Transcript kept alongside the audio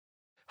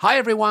Hi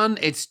everyone,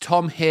 it's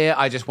Tom here.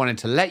 I just wanted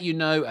to let you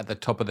know at the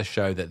top of the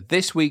show that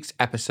this week's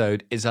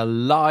episode is a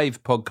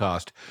live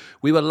podcast.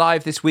 We were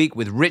live this week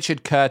with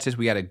Richard Curtis.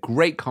 We had a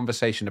great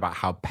conversation about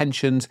how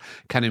pensions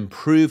can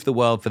improve the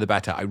world for the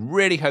better. I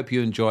really hope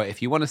you enjoy it.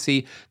 If you want to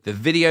see the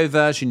video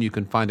version, you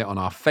can find it on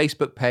our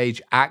Facebook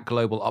page at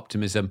Global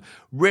Optimism.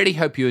 Really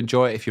hope you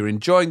enjoy it. If you're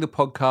enjoying the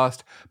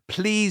podcast,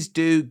 please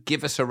do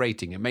give us a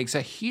rating. It makes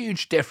a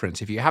huge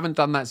difference. If you haven't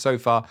done that so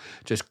far,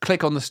 just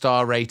click on the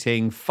star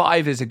rating.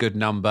 5 is a good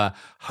number.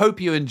 Hope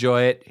you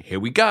enjoy it. Here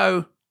we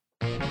go.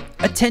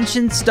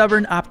 Attention,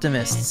 stubborn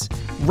optimists.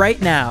 Right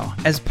now,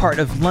 as part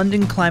of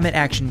London Climate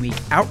Action Week,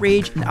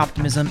 Outrage and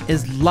Optimism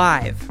is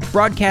live,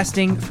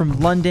 broadcasting from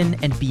London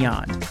and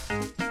beyond.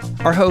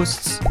 Our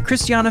hosts,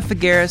 Christiana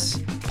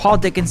Figueres, Paul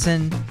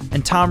Dickinson,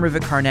 and Tom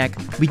Rivett-Carnac,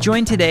 will be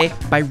joined today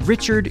by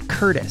Richard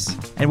Curtis,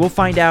 and we'll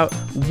find out,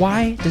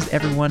 why does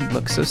everyone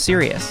look so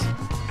serious?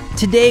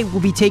 Today,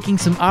 we'll be taking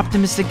some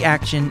optimistic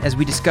action as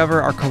we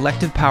discover our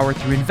collective power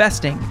through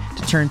investing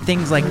to turn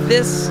things like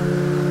this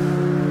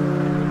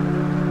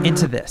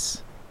into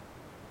this.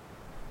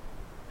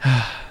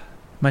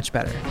 Much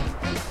better.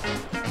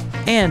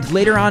 And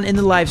later on in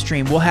the live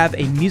stream, we'll have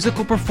a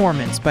musical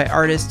performance by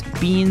artist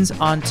Beans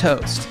on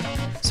Toast.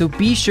 So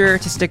be sure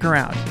to stick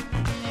around.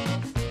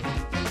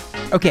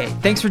 Okay,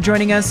 thanks for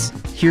joining us.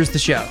 Here's the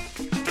show.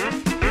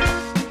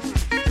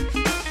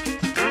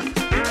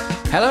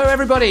 Hello,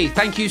 everybody.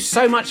 Thank you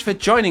so much for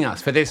joining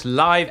us for this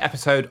live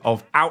episode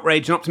of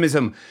Outrage and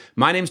Optimism.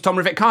 My name's Tom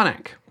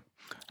Rivett-Carnac.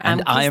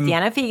 And I'm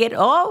Christiana Figueres.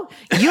 Oh,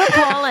 you're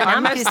Paul and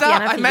I'm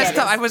Christiana Figueres. I messed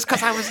up.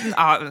 I wasn't.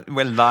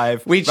 We're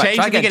live. We changed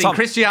the beginning. Tom,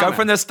 Christiana. Go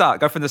from the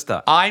start.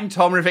 I'm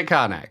Tom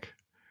Rivett-Carnac.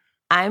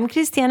 I'm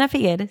Christiana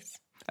Figueres.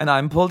 And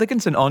I'm Paul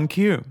Dickinson on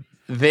cue.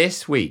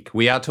 This week,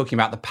 we are talking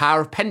about the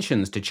power of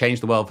pensions to change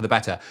the world for the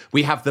better.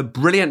 We have the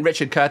brilliant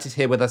Richard Curtis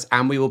here with us,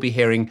 and we will be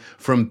hearing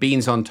from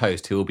Beans on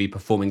Toast, who will be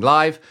performing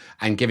live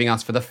and giving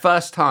us, for the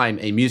first time,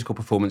 a musical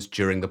performance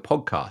during the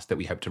podcast that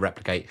we hope to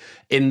replicate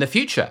in the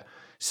future.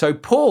 So,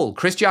 Paul,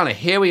 Christiana,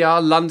 here we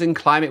are, London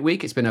Climate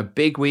Week. It's been a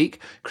big week.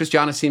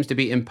 Christiana seems to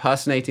be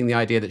impersonating the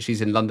idea that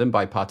she's in London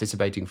by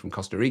participating from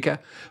Costa Rica.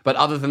 But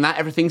other than that,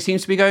 everything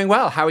seems to be going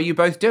well. How are you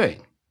both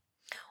doing?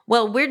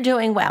 Well, we're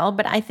doing well,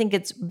 but I think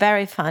it's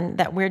very fun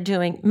that we're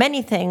doing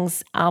many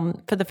things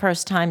for the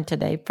first time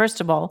today. First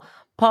of all,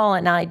 Paul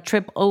and I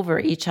trip over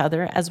each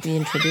other as we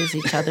introduce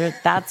each other.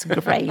 That's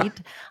great.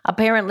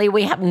 Apparently,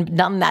 we haven't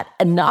done that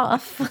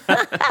enough.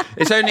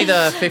 It's only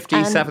the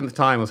 57th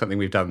time or something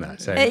we've done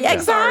that. So, yeah.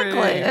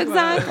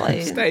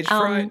 Exactly. Stage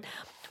fright.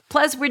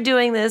 Plus, we're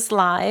doing this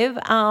live.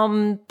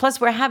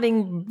 Plus, we're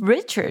having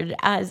Richard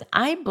as,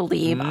 I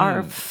believe,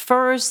 our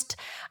first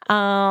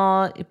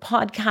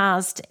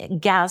podcast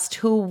guest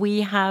who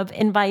we have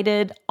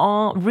invited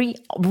on,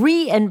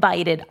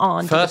 re-invited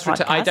on First, to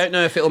the podcast. I don't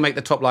know if it will make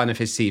the top line of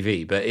his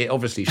CV, but it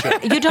obviously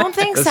should. You don't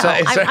think so?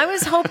 I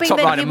was hoping top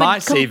that line he of would my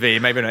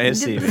CV, maybe not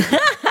his CV.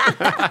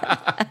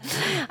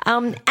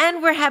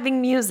 And we're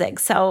having music,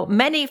 so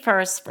many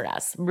firsts for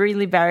us.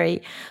 Really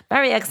very,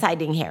 very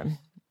exciting here.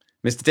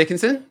 Mr.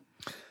 Dickinson?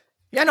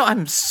 Yeah, no,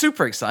 I'm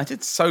super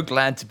excited. So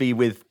glad to be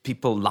with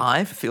people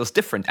live. It feels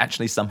different,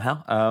 actually,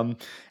 somehow.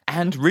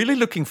 And really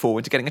looking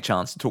forward to getting a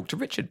chance to talk to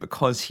Richard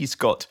because he's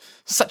got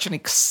such an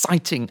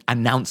exciting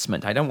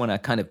announcement. I don't want to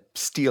kind of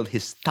steal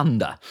his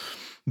thunder,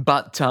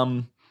 but...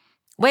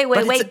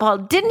 Wait, Paul.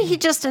 Didn't he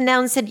just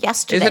announce it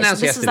yesterday? It was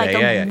announced this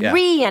yesterday, is like a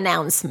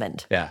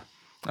re-announcement. Yeah.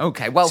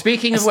 Okay, well...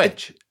 Speaking of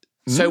which...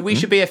 So we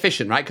should be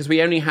efficient, right? Because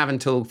we only have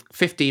until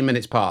 15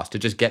 minutes past to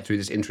just get through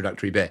this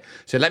introductory bit.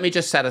 So let me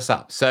just set us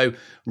up. So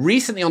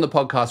recently on the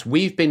podcast,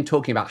 we've been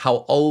talking about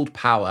how old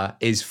power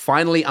is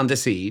finally under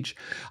siege.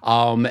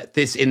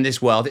 In this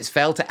world, it's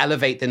failed to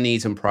elevate the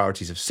needs and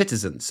priorities of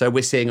citizens. So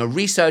we're seeing a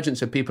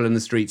resurgence of people in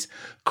the streets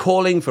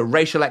calling for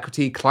racial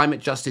equity, climate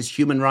justice,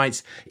 human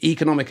rights,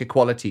 economic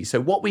equality. So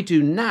what we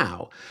do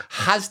now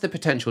has the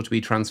potential to be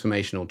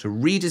transformational, to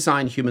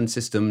redesign human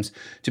systems,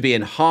 to be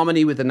in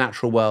harmony with the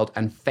natural world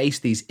and face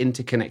these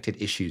interconnected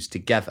issues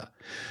together.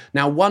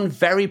 Now, one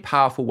very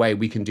powerful way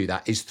we can do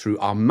that is through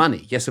our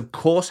money. Yes, of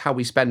course, how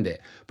we spend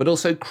it, but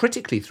also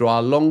critically through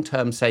our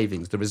long-term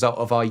savings, the result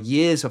of our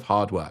years of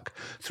hard work,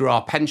 through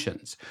our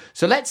pensions.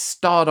 So let's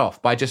start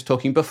off by just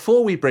talking,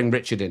 before we bring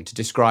Richard in to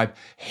describe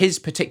his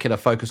particular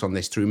focus on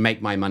this through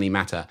Make My Money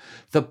Matter,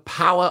 the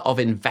power of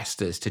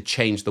investors to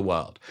change the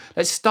world.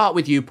 Let's start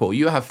with you, Paul.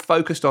 You have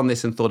focused on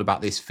this and thought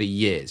about this for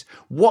years.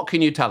 What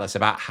can you tell us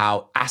about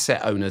how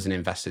asset owners and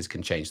investors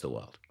can change the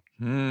world?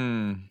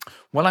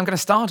 Well, I'm going to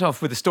start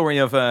off with the story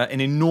of an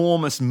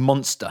enormous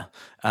monster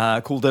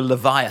called a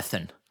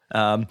leviathan.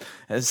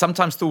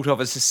 Sometimes thought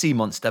of as a sea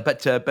monster,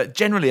 but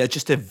generally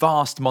just a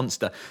vast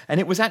monster.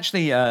 And it was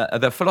actually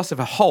the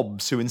philosopher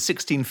Hobbes who in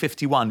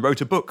 1651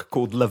 wrote a book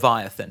called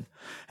Leviathan.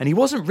 And he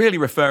wasn't really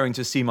referring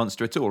to a sea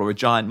monster at all, or a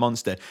giant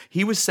monster.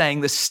 He was saying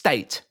the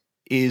state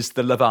is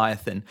the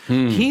Leviathan.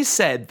 He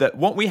said that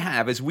what we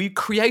have is we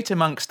create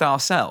amongst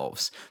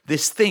ourselves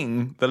this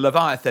thing, the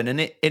Leviathan, and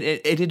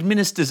it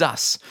administers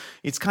us.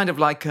 It's kind of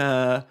like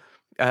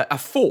a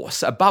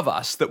force above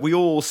us that we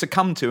all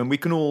succumb to, and we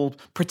can all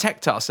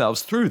protect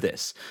ourselves through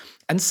this.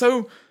 And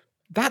so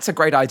that's a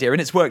great idea, and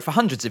it's worked for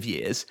hundreds of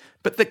years.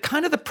 But the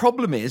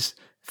problem is,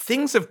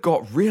 things have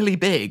got really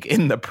big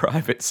in the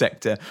private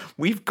sector.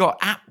 We've got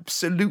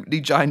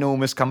absolutely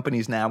ginormous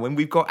companies now, and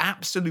we've got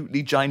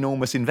absolutely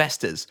ginormous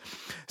investors.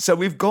 So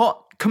we've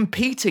got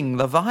competing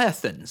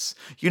leviathans.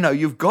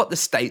 You've got the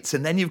states,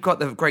 and then you've got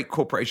the great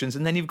corporations,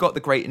 and then you've got the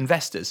great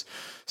investors.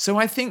 So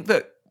I think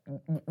that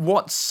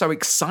what's so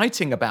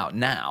exciting about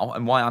now,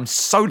 and why I'm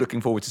so looking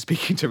forward to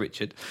speaking to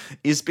Richard,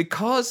 is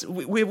because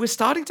we're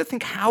starting to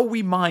think how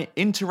we might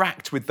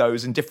interact with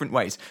those in different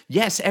ways.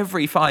 Yes,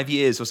 every 5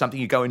 years or something,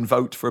 you go and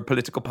vote for a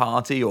political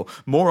party, or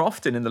more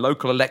often in the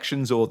local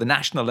elections or the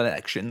national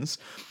elections.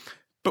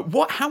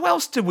 But how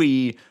else do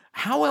we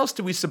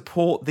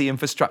support the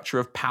infrastructure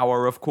of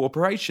power of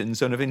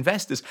corporations and of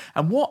investors?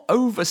 And what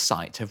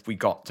oversight have we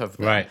got of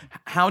them? Right.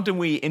 How do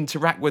we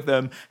interact with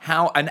them?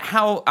 How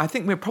I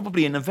think we're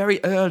probably in the very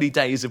early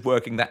days of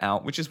working that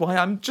out, which is why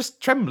I'm just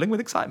trembling with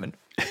excitement.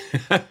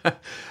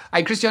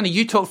 Hey, Christiana,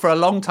 you talked for a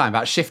long time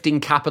about shifting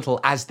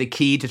capital as the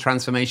key to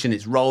transformation,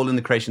 its role in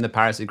the creation of the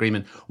Paris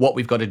Agreement, what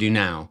we've got to do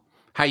now.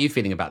 How are you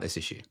feeling about this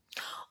issue?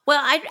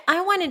 Well,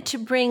 I wanted to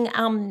bring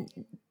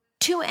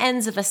two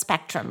ends of a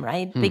spectrum,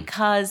 right?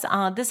 Because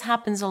this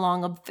happens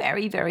along a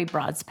very, very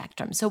broad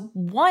spectrum. So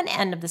one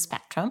end of the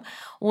spectrum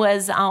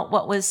was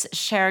what was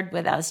shared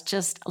with us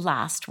just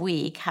last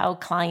week, how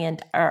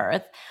Client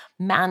Earth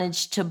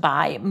managed to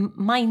buy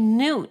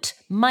minute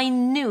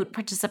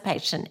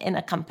participation in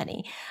a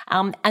company,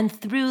 and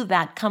through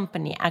that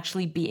company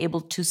actually be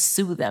able to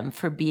sue them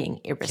for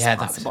being irresponsible. Yeah,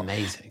 that was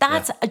amazing.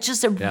 That's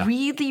just a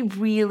really,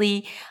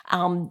 really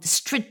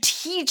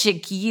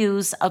strategic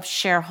use of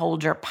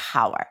shareholder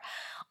power.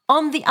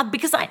 On the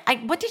because I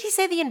what did he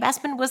say the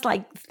investment was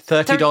like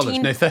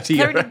 $30? No, 30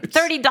 euros.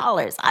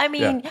 $30. I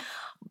mean.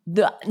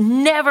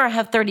 Never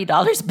have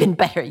 $30 been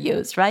better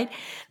used, right?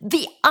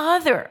 The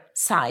other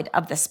side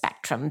of the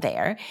spectrum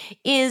there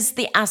is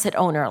the Asset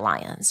Owner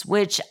Alliance,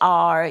 which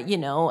are,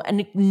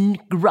 a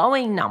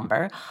growing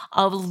number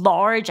of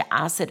large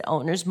asset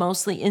owners,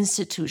 mostly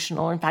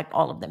institutional, in fact,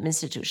 all of them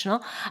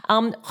institutional,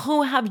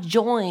 who have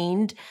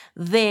joined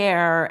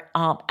their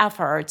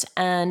efforts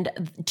and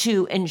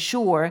to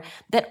ensure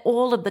that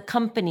all of the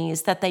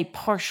companies that they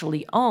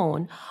partially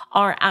own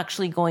are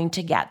actually going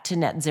to get to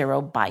net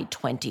zero by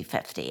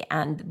 2050.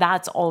 And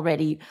that's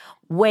already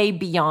way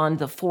beyond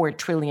the $4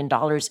 trillion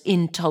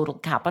in total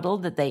capital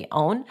that they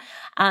own.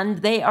 And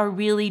they are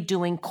really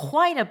doing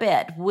quite a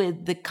bit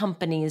with the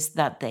companies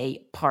that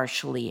they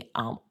partially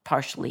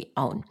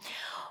own.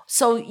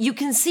 So you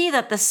can see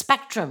that the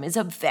spectrum is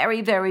a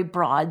very, very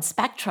broad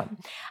spectrum.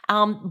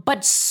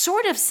 But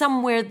sort of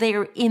somewhere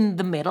there in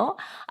the middle,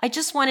 I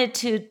just wanted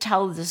to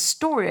tell the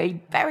story,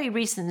 a very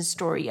recent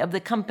story of the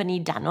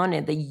company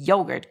Danone, the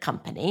yogurt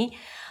company,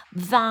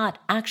 that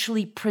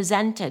actually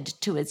presented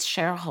to its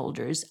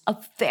shareholders a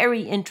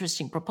very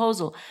interesting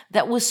proposal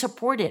that was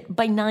supported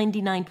by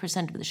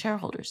 99% of the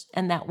shareholders.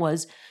 And that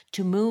was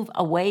to move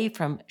away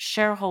from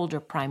shareholder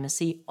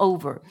primacy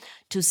over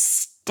to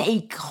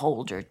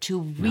stakeholder,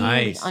 to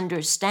really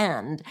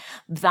understand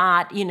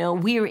that,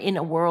 we're in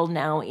a world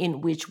now in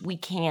which we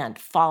can't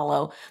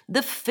follow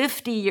the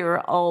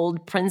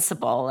 50-year-old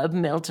principle of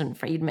Milton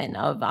Friedman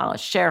of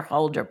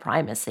shareholder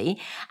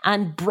primacy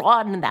and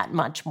broaden that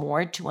much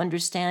more to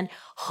understand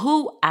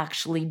who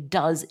actually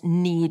does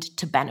need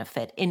to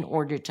benefit in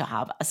order to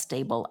have a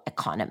stable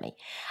economy.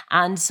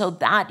 And so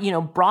that,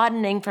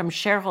 broadening from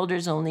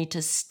shareholders only to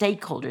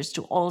stakeholders,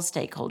 to all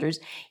stakeholders,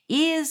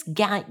 is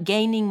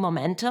gaining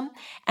momentum.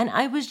 And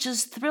I was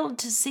just thrilled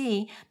to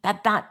see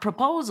that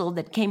proposal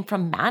that came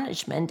from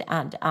management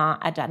and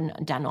at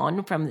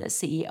Danone, from the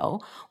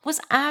CEO, was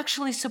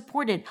actually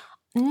supported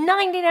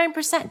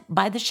 99%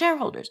 by the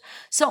shareholders.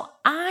 So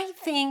I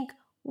think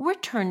we're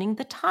turning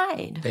the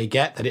tide. They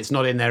get that it's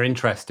not in their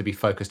interest to be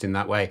focused in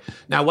that way.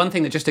 Now, one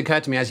thing that just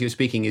occurred to me as you were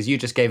speaking is you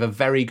just gave a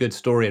very good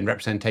story and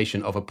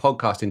representation of a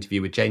podcast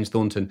interview with James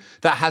Thornton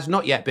that has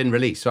not yet been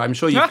released. So I'm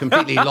sure you've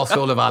completely lost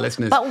all of our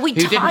listeners. But we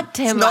talked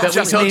to him. Not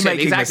just me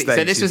making exactly. mistakes,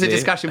 So this was a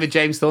discussion with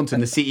James Thornton,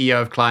 the CEO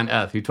of Client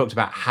Earth, who talked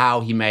about how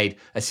he made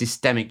a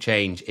systemic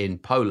change in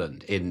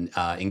Poland in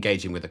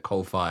engaging with a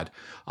coal-fired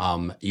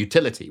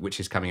utility, which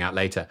is coming out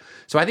later.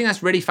 So I think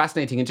that's really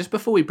fascinating. And just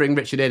before we bring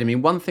Richard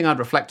in, one thing I'd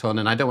reflect on,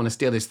 and I don't want to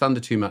steal his thunder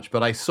too much,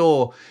 but I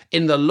saw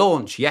in the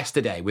launch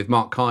yesterday with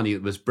Mark Carney,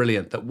 that was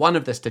brilliant, that one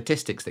of the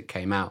statistics that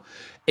came out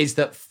is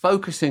that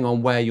focusing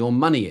on where your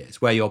money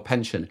is, where your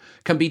pension,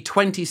 can be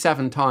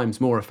 27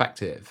 times more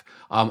effective.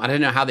 I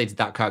don't know how they did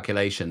that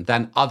calculation,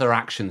 than other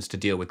actions to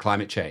deal with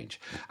climate change.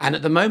 And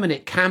at the moment,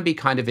 it can be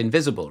kind of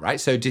invisible,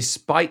 right? So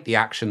despite the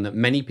action that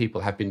many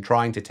people have been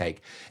trying to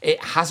take,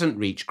 it hasn't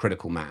reached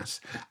critical mass.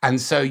 And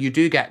so you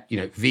do get,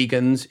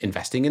 vegans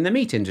investing in the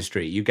meat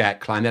industry. You get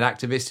climate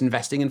activists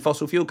investing in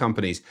fossil fuel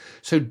companies.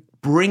 So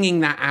bringing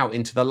that out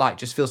into the light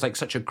just feels like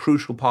such a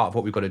crucial part of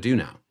what we've got to do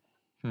now.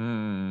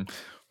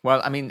 Well,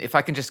 I mean, if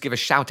I can just give a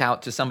shout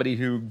out to somebody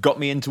who got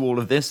me into all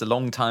of this a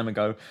long time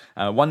ago,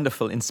 a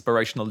wonderful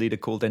inspirational leader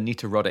called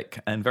Anita Roddick.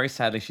 And very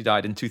sadly, she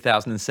died in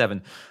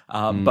 2007.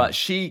 But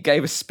she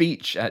gave a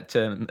speech at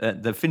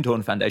the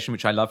Findhorn Foundation,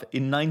 which I love,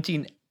 in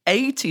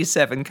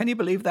 1987. Can you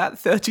believe that?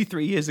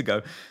 33 years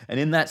ago. And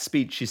in that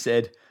speech, she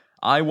said,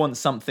 I want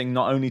something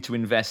not only to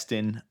invest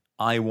in,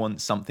 I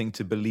want something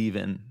to believe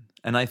in.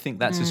 And I think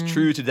that's as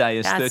true today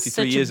as 33 years ago. That's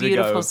such a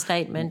beautiful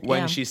statement.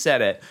 When she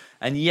said it.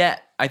 And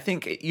yet, I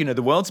think,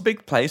 the world's a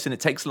big place and it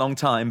takes a long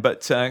time.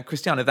 But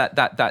Christiana,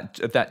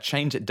 that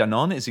change at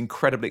Danone is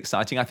incredibly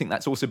exciting. I think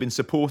that's also been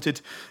supported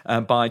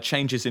by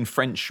changes in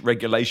French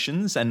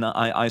regulations. And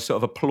I sort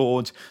of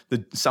applaud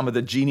some of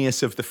the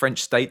genius of the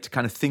French state to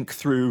kind of think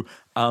through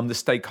the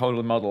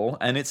stakeholder model.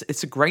 And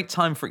it's a great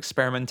time for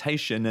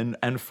experimentation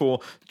and for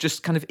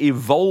just kind of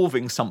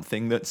evolving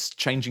something that's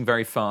changing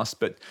very fast.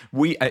 But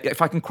if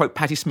I can quote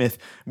Patti Smith,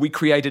 we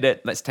created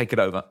it, let's take it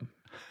over.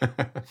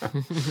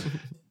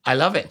 I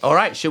love it. All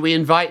right, shall we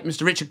invite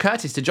Mr. Richard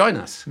Curtis to join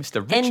us?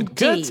 Mr. Richard Indeed.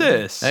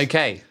 Curtis.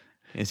 Okay.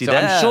 Is he So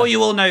there? I'm sure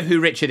you all know who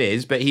Richard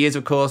is, but he is,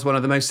 of course, one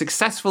of the most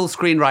successful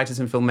screenwriters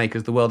and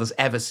filmmakers the world has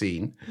ever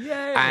seen.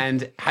 Yay.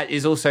 And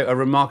is also a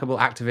remarkable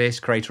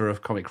activist, creator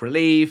of Comic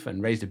Relief,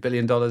 and raised $1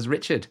 billion.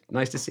 Richard,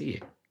 nice to see you.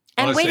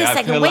 And Honestly, wait a I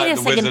second, feel wait like a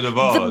the second. Wizard of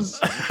Oz.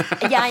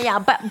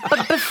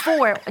 But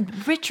before,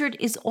 Richard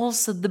is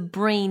also the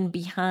brain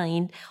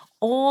behind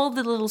all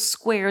the little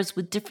squares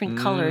with different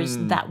colors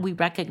that we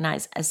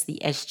recognize as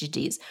the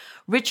SDGs.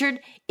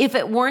 Richard, if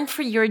it weren't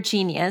for your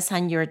genius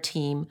and your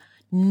team,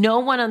 no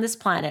one on this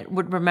planet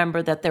would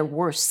remember that there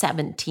were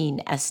 17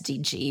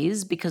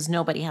 SDGs because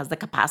nobody has the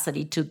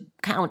capacity to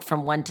count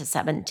from 1 to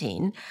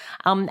 17.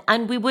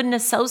 And we wouldn't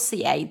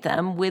associate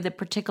them with a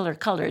particular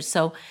color.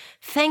 So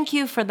thank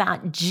you for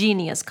that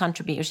genius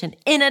contribution,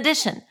 in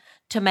addition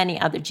to many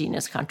other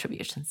genius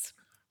contributions.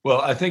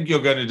 Well, I think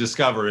you're going to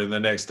discover in the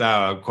next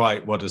hour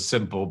quite what a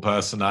simple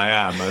person I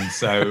am. And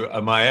so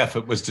my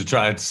effort was to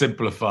try and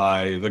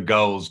simplify the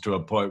goals to a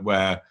point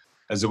where,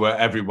 as it were,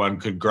 everyone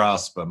could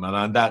grasp them.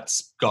 And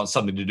that's got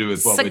something to do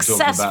with what we're talking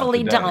about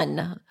Successfully today. done.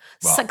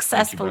 Well,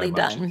 Successfully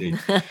thank you very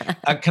done. much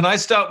indeed. Can I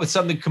start with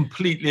something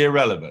completely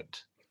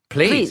irrelevant?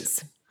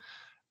 Please.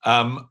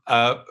 I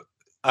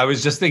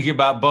was just thinking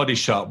about Body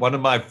Shop. One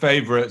of my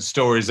favorite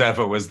stories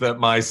ever was that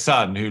my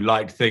son, who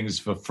liked things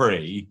for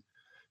free,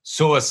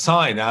 saw a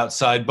sign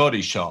outside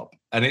Body Shop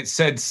and it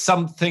said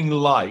something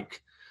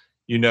like,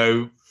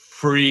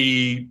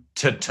 free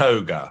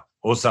Tatoga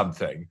or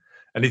something.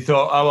 And he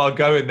thought, I'll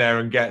go in there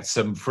and get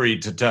some free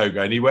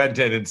Tatoga. And he went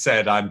in and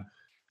said, I'm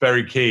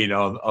very keen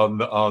on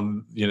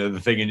the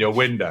thing in your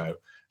window.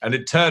 And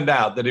it turned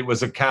out that it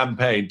was a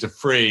campaign to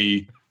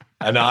free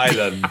an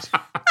island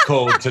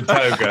called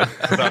Tatoga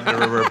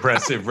under a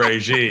repressive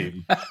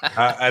regime.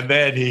 And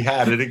then he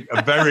had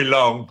a very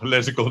long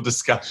political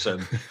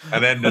discussion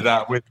and ended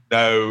up with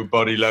no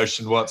body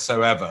lotion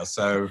whatsoever.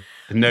 So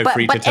No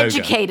free But Tatoga.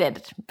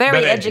 educated,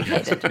 very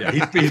educated. Yeah,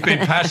 he's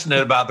been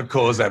passionate about the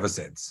cause ever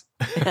since.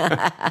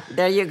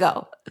 There you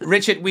go.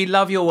 Richard, we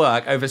love your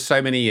work over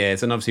so many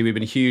years, and obviously we've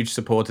been huge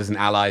supporters and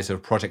allies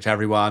of Project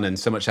Everyone and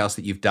so much else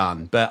that you've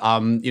done. But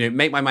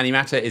Make My Money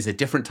Matter is a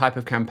different type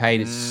of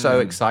campaign. It's so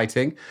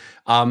exciting.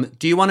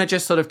 Do you want to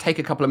just sort of take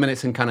a couple of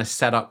minutes and kind of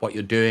set up what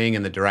you're doing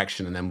and the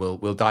direction, and then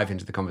we'll dive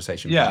into the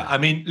conversation? Yeah, I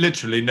mean,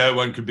 literally, no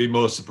one could be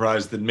more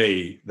surprised than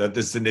me that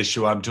this is an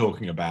issue I'm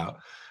talking about.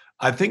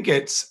 I think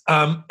it's.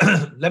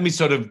 Let me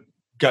sort of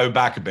go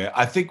back a bit.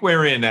 I think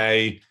we're in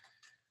a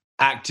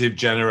active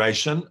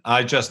generation.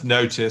 I just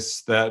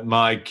noticed that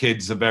my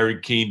kids are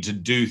very keen to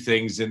do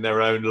things in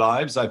their own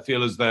lives. I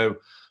feel as though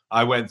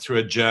I went through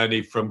a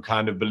journey from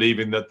kind of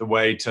believing that the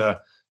way to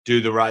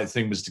do the right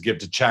thing was to give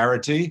to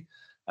charity.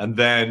 And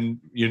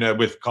then,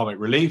 with Comic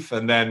Relief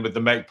and then with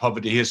the Make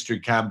Poverty History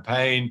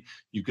campaign,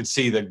 you could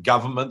see that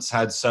governments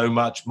had so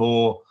much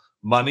more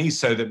money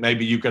so that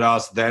maybe you could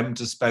ask them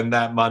to spend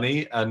that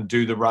money and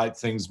do the right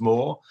things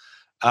more.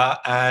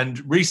 And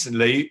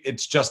recently,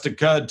 it's just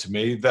occurred to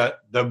me that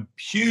the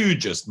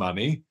hugest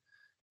money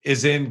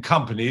is in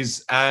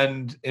companies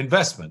and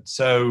investment.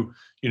 So,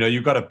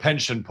 you've got a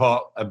pension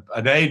pot,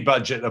 an aid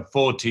budget of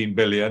 14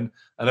 billion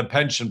and a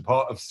pension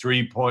pot of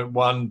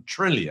 3.1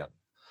 trillion.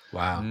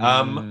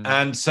 Wow.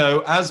 And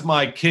so as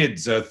my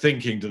kids are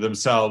thinking to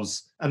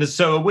themselves, and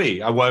so are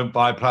we, I won't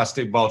buy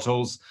plastic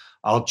bottles.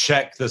 I'll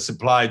check the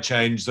supply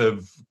chains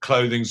of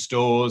clothing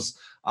stores.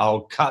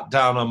 I'll cut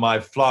down on my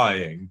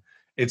flying.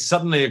 It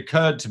suddenly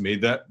occurred to me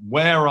that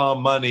where our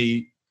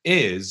money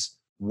is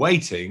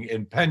waiting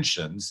in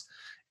pensions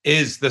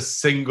is the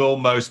single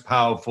most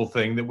powerful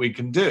thing that we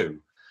can do.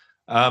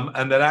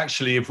 And that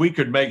actually, if we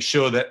could make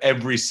sure that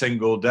every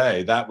single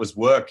day that was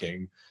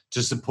working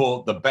to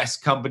support the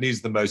best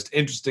companies, the most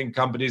interesting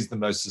companies, the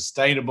most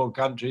sustainable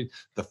countries,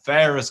 the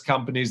fairest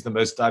companies, the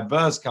most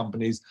diverse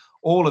companies,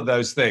 all of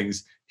those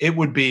things, it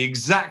would be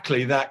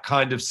exactly that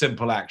kind of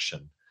simple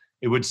action.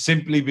 It would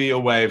simply be a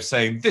way of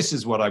saying, this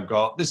is what I've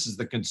got, this is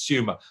the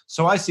consumer.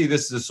 So I see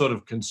this as a sort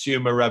of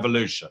consumer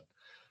revolution.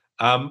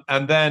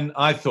 And then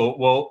I thought,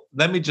 well,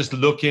 let me just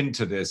look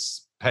into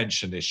this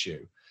pension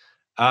issue.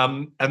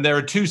 And there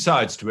are two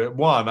sides to it.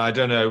 One, I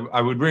don't know,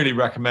 I would really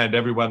recommend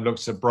everyone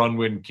looks at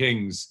Bronwyn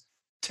King's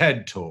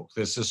TED Talk,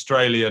 this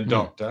Australian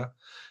doctor.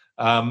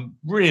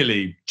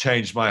 Really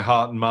changed my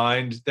heart and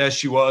mind. There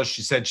she was.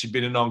 She said she'd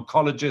been an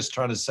oncologist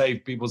trying to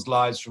save people's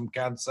lives from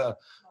cancer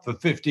for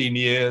 15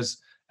 years.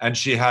 And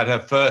she had her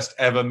first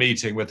ever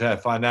meeting with her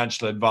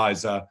financial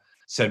advisor,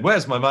 said,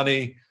 "Where's my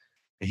money?"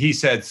 He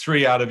said,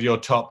 3 out of your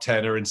top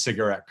 10 are in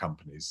cigarette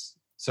companies.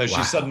 So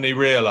she suddenly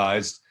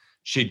realized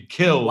she'd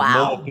killed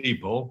more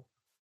people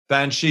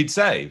than she'd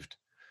saved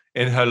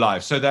in her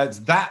life. So that's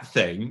that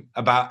thing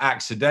about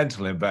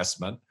accidental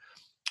investment.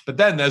 But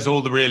then there's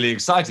all the really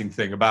exciting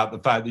thing about the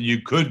fact that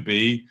you could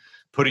be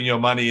putting your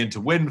money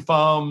into wind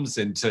farms,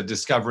 into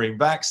discovering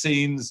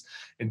vaccines,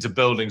 into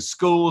building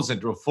schools,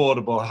 into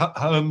affordable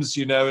homes,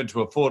 into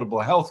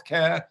affordable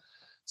healthcare.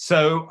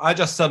 So I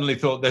just suddenly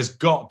thought there's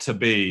got to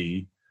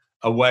be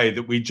a way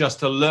that we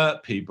just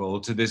alert people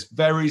to this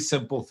very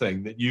simple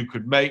thing that you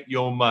could make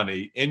your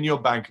money in your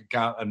bank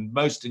account and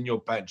most in your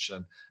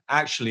pension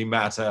actually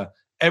matter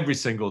every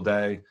single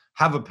day,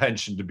 have a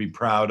pension to be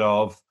proud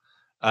of,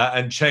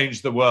 and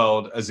change the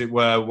world, as it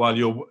were,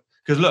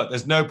 because look,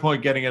 there's no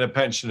point getting in a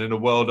pension in a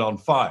world on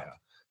fire.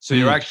 So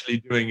you're actually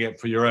doing it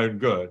for your own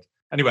good.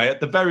 Anyway,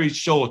 at the very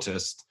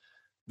shortest,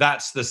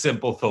 that's the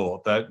simple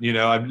thought that,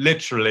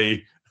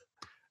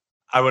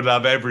 I would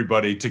love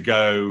everybody to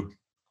go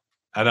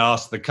and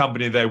ask the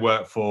company they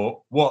work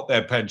for what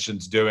their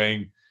pension's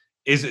doing.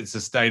 Is it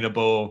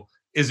sustainable?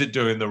 Is it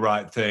doing the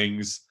right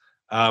things?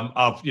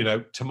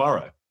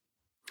 Tomorrow.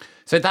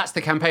 So that's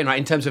the campaign, right?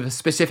 In terms of a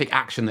specific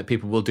action that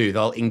people will do,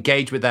 they'll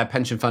engage with their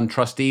pension fund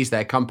trustees,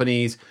 their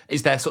companies.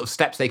 Is there sort of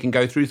steps they can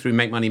go through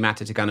Make Money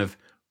Matter to kind of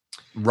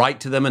write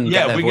to them and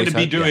get their voice out?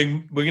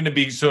 We're going to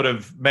be sort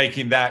of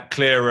making that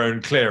clearer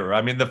and clearer.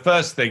 I mean, the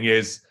first thing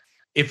is,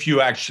 if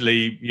you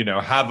actually,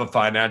 have a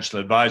financial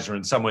advisor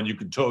and someone you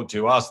can talk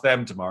to, ask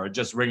them tomorrow,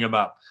 just ring them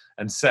up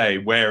and say,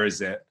 where is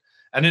it?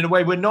 And in a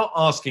way, we're not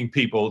asking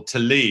people to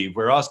leave.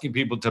 We're asking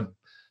people to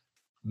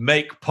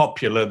make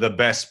popular the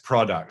best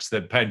products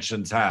that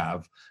pensions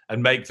have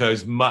and make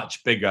those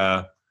much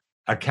bigger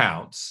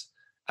accounts.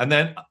 And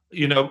then,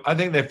 I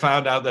think they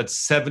found out that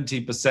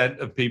 70%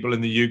 of people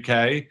in the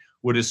UK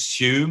would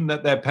assume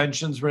that their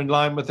pensions were in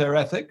line with their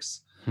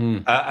ethics.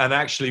 And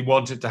actually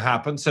want it to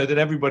happen, so that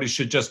everybody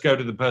should just go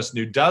to the person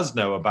who does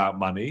know about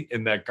money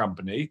in their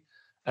company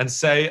and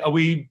say, are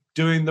we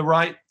doing the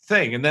right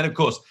thing? And then, of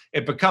course,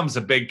 it becomes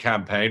a big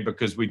campaign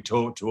because we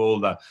talk to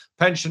all the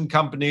pension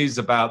companies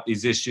about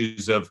these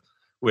issues of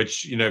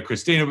which,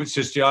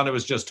 Christiana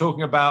was just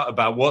talking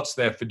about what's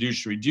their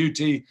fiduciary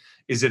duty.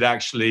 Is it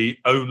actually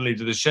only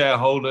to the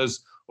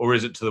shareholders, or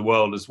is it to the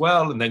world as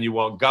well? And then you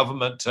want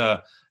government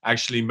to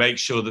actually make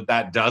sure that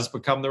that does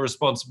become the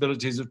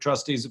responsibilities of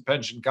trustees of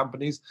pension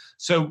companies.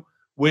 So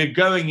we're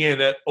going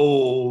in at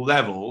all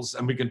levels,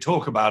 and we can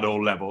talk about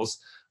all levels,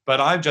 but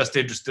I'm just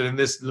interested in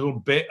this little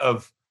bit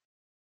of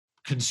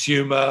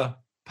consumer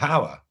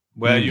power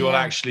where you will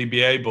actually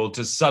be able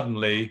to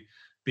suddenly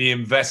be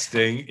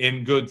investing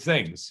in good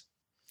things.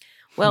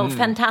 Well,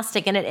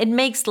 fantastic. And it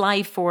makes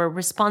life for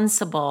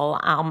responsible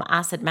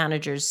asset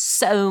managers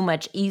so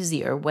much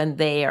easier when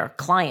their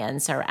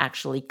clients are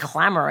actually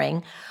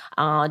clamoring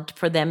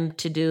for them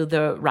to do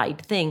the right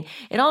thing.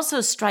 It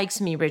also strikes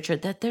me,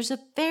 Richard, that there's a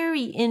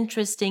very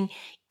interesting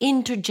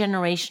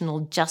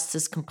intergenerational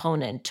justice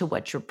component to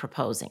what you're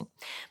proposing.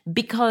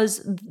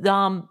 Because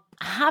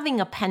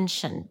having a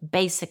pension,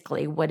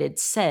 basically what it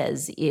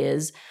says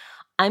is,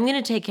 I'm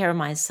going to take care of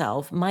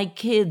myself. My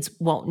kids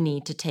won't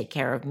need to take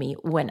care of me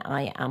when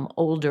I am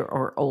older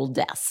or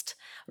oldest,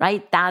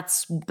 right?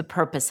 That's the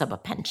purpose of a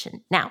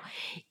pension. Now,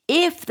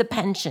 if the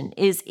pension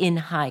is in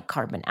high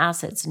carbon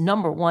assets,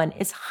 number one,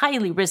 it's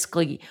highly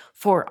risky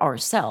for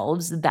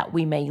ourselves that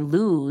we may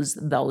lose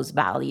those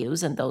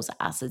values and those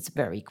assets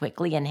very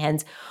quickly. And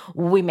hence,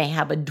 we may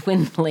have a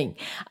dwindling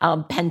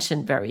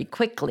pension very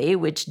quickly,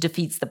 which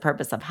defeats the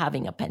purpose of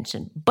having a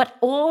pension. But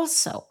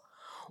also,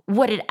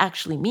 what it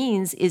actually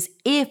means is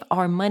if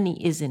our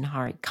money is in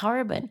hard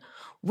carbon,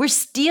 we're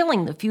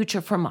stealing the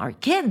future from our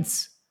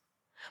kids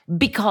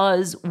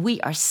because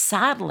we are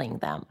saddling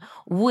them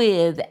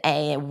with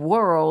a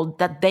world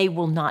that they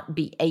will not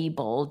be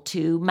able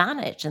to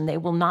manage and they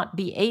will not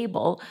be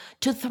able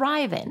to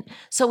thrive in.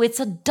 So it's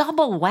a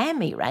double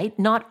whammy, right?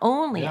 Not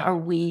only are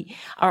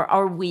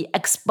we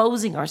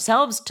exposing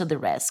ourselves to the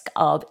risk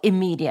of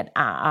immediate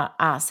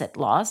asset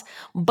loss,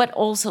 but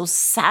also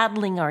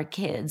saddling our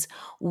kids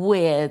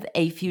with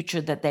a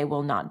future that they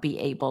will not be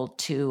able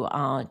to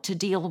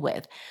deal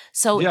with.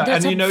 So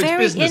there's a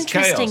very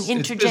interesting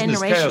intergenerational. It's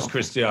business chaos,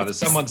 Christiana.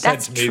 Someone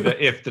said to me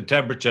that if the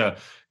temperature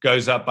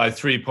goes up by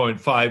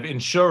 3.5,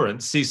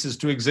 insurance ceases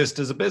to exist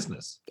as a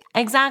business.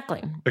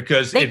 Exactly.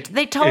 Because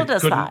they told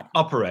us couldn't that.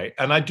 Operate.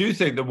 And I do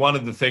think that one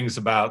of the things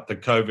about the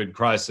COVID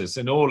crisis,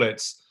 in all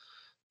its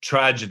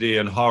tragedy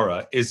and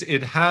horror, is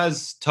it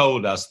has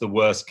told us the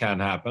worst can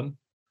happen.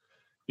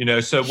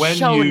 So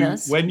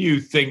when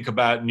you think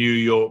about New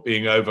York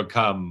being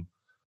overcome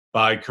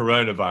by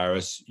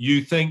coronavirus,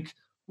 you think,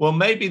 well,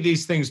 maybe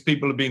these things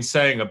people have been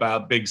saying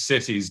about big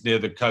cities near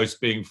the coast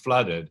being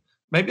flooded,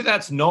 maybe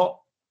that's not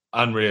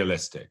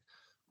unrealistic.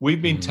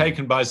 We've been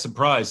taken by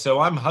surprise. So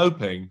I'm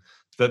hoping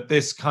that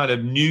this kind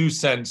of new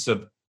sense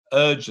of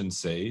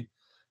urgency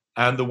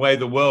and the way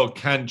the world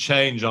can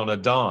change on a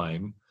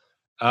dime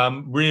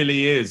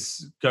really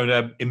is going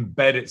to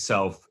embed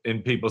itself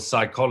in people's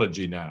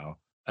psychology now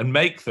and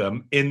make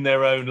them in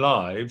their own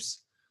lives,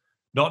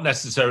 not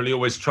necessarily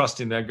always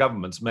trusting their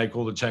governments, make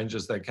all the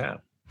changes they can.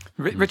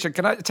 Richard,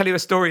 can I tell you a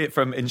story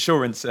from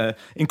insurance?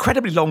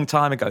 Incredibly long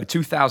time ago,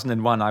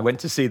 2001, I went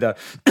to see the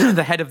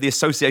the head of the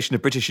Association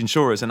of British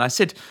Insurers, and I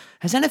said,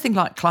 has anything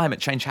like climate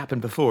change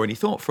happened before? And he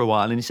thought for a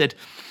while, and he said,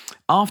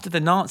 after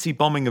the Nazi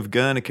bombing of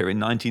Guernica in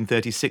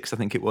 1936, I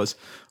think it was,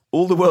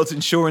 all the world's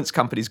insurance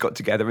companies got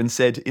together and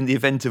said, in the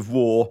event of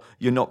war,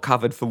 you're not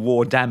covered for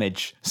war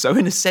damage. So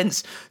in a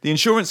sense, the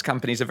insurance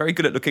companies are very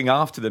good at looking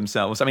after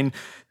themselves. I mean,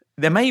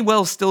 there may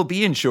well still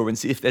be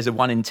insurance if there's a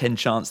 1 in 10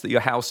 chance that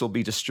your house will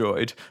be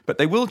destroyed, but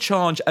they will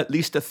charge at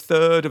least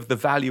 1/3 of the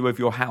value of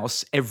your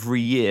house every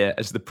year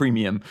as the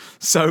premium.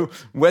 So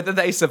whether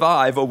they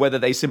survive or whether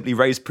they simply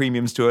raise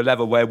premiums to a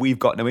level where we've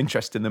got no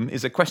interest in them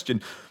is a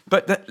question.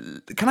 But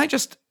can I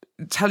just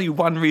tell you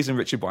one reason,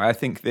 Richard, why I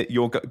think that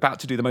you're about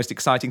to do the most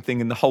exciting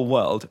thing in the whole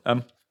world?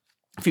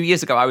 A few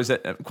years ago, I was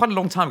quite a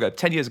long time ago,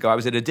 10 years ago, I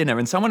was at a dinner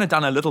and someone had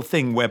done a little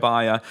thing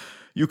whereby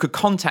you could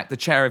contact the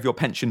chair of your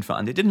pension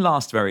fund. It didn't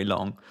last very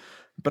long.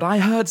 But I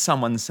heard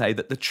someone say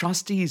that the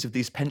trustees of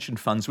these pension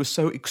funds were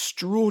so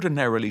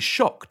extraordinarily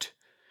shocked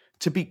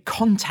to be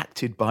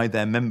contacted by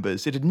their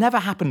members. It had never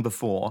happened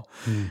before.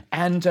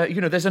 And,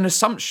 there's an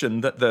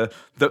assumption that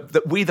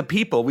that we, the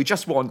people, we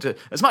just want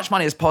as much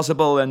money as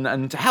possible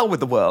and to hell with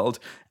the world.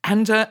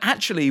 And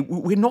actually,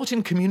 we're not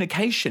in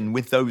communication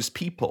with those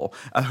people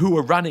who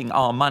are running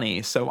our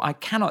money. So I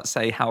cannot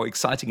say how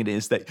exciting it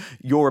is that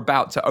you're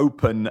about to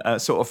open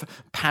sort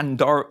of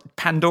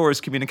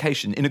Pandora's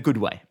communication in a good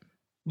way.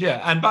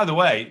 Yeah, and by the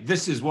way,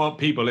 this is what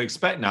people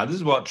expect now. This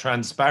is what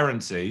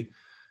transparency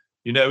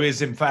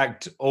is in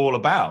fact all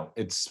about.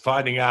 It's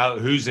finding out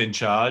who's in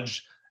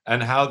charge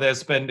and how they're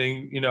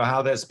spending,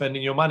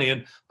 your money.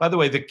 And by the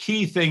way, the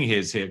key thing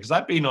is here, because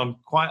I've been on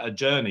quite a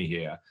journey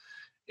here,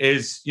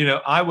 is,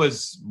 I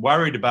was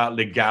worried about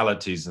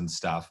legalities and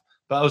stuff,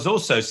 but I was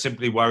also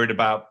simply worried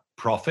about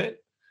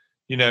profit.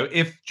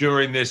 If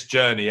during this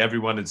journey,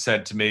 everyone had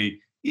said to me,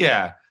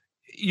 yeah,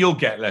 you'll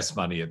get less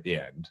money at the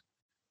end,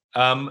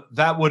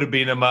 that would have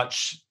been a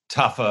much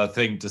tougher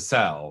thing to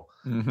sell.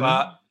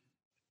 But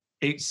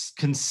it's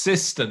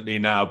consistently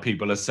now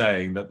people are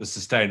saying that the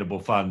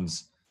sustainable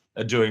funds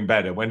are doing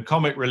better. When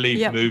Comic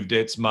Relief moved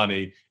its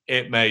money,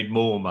 it made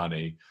more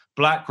money.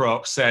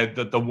 BlackRock said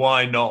that the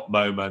why not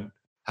moment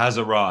has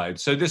arrived.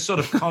 So this sort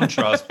of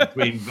contrast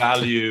between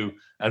value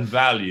and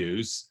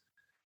values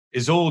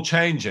is all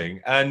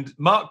changing. And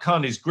Mark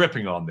Carney's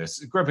gripping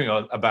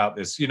about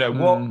this.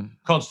 What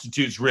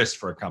constitutes risk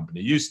for a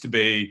company? Used to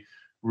be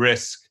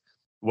risk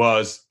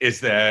was, is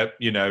there,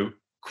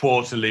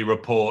 quarterly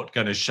report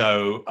going to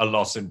show a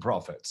loss in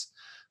profits?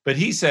 But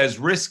he says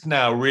risk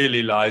now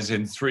really lies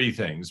in 3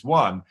 things.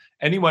 1,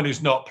 anyone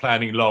who's not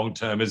planning long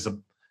term is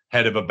the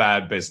head of a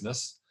bad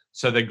business.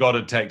 So they've got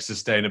to take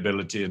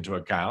sustainability into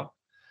account.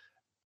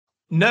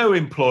 No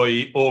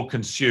employee or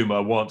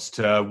consumer wants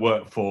to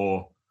work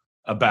for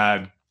a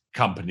bad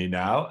company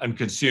now, and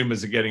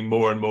consumers are getting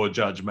more and more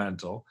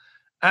judgmental.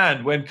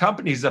 And when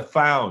companies are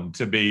found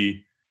to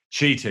be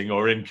cheating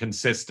or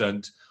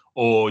inconsistent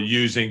or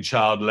using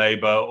child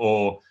labor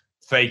or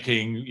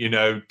faking,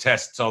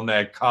 tests on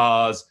their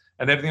cars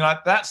and everything like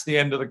that, that's the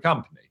end of the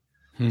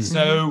company.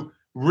 So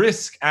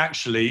risk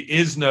actually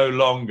is no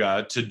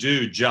longer to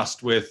do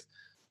just with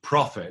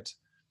profit.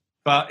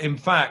 But in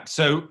fact,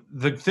 so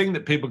the thing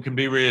that people can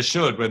be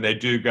reassured when they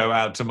do go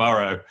out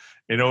tomorrow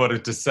in order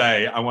to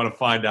say, I want to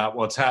find out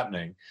what's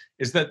happening,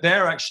 is that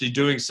they're actually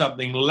doing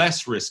something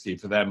less risky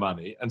for their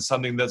money and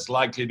something that's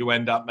likely to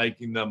end up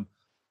making them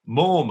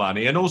more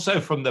money. And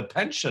also from the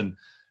pension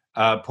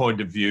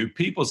point of view,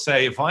 people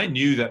say, if I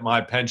knew that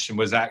my pension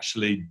was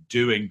actually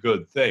doing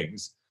good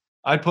things,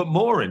 I'd put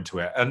more into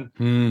it.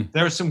 And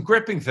there are some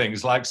gripping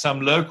things like some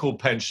local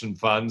pension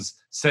funds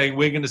saying,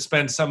 we're going to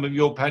spend some of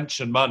your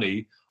pension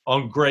money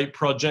on great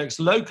projects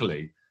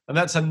locally. And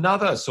that's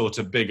another sort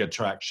of big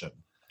attraction.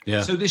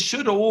 Yeah. So this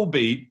should all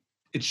be,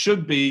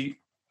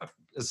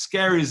 as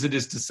scary as it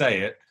is to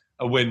say it,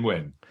 a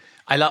win-win.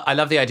 I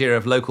love the idea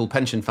of local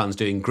pension funds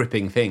doing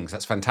gripping things.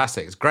 That's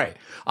fantastic. It's great.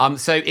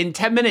 So in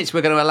 10 minutes,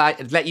 we're going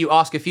to let you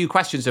ask a few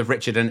questions of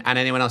Richard and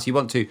anyone else you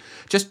want to.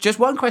 Just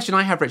one question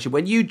I have, Richard.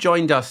 When you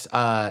joined us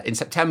in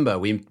September,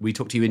 we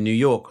talked to you in New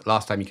York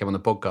last time you came on the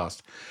podcast.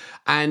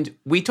 And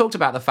we talked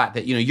about the fact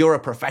that, you're a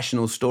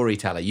professional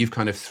storyteller. You've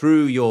kind of,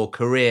 through your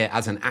career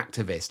as an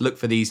activist, looked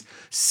for these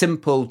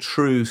simple,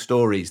 true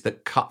stories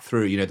that cut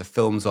through, the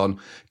films on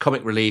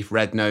Comic Relief,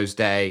 Red Nose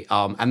Day.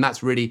 And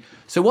that's really...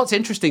 So what's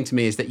interesting to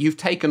me is that you've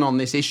taken on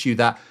this issue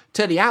that,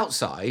 to the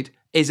outside,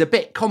 is a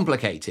bit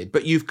complicated,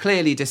 but you've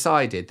clearly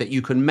decided that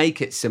you can make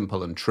it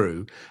simple and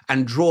true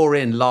and draw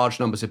in large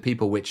numbers of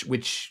people,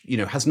 which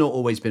has not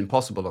always been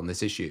possible on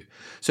this issue.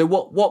 So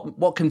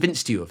what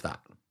convinced you of that?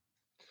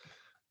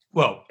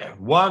 Well,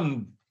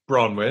 one,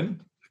 Bronwyn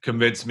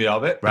convinced me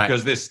of it, right,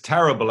 because this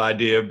terrible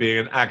idea of being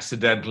an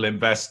accidental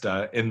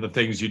investor in the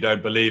things you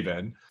don't believe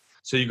in.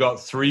 So you got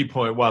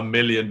 3.1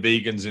 million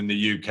vegans in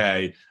the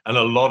UK, and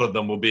a lot of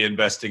them will be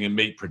investing in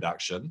meat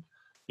production.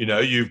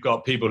 You've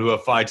got people who are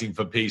fighting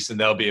for peace, and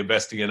they'll be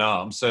investing in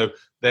arms. So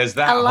there's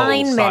that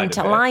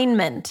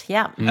alignment.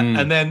 Yeah.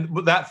 And then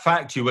that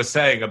fact you were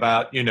saying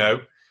about,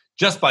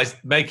 just by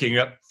making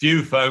a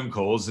few phone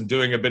calls and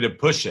doing a bit of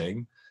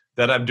pushing,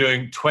 that I'm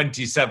doing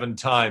 27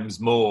 times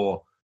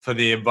more for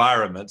the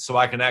environment, so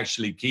I can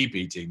actually keep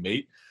eating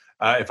meat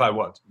if I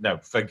want. No,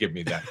 forgive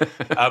me then.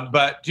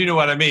 But do you know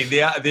what I mean?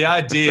 The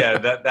idea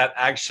that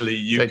actually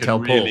you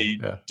can really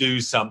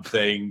do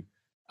something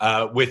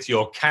with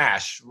your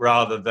cash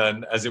rather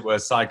than, as it were,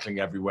 cycling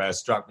everywhere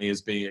struck me as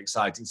being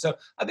exciting. So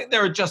I think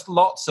there are just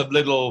lots of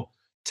little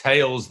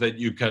tales that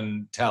you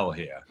can tell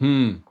here.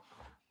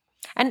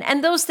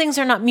 And those things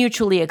are not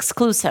mutually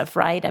exclusive,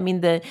 right? I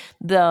mean,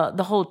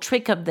 the whole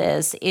trick of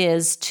this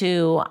is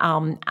to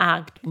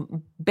act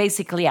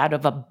basically out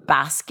of a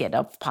basket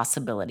of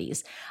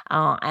possibilities,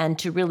 and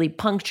to really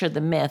puncture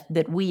the myth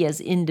that we as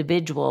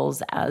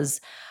individuals, as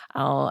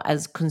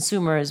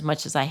consumers,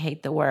 much as I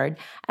hate the word,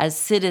 as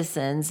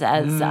citizens,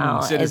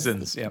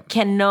 citizens,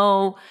 can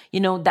know,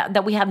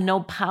 that we have no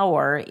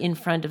power in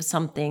front of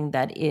something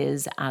that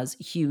is as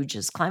huge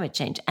as climate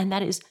change. And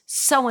that is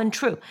so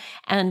untrue.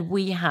 And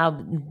we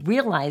have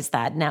realized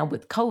that now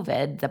with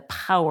COVID, the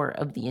power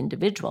of the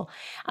individual.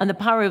 And the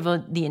power of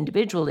the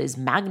individual is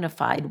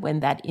magnified when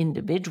that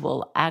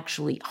individual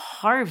actually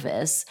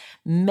harvests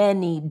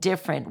many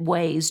different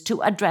ways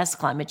to address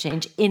climate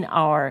change in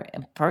our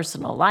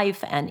personal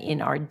life and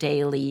in our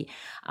daily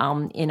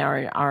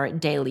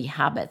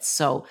habits.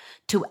 So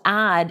to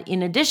add,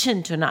 in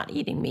addition to not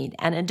eating meat,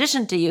 and in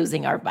addition to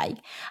using our bike,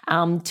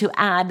 to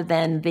add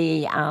then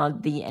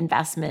the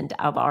investment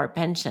of our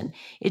pension,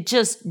 it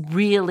just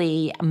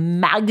really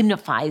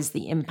magnifies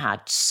the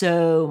impact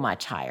so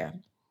much higher.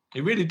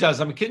 It really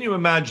does. I mean, can you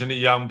imagine a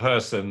young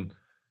person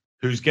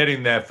who's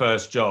getting their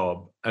first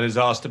job and is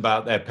asked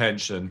about their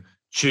pension,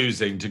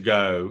 choosing to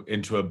go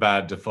into a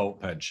bad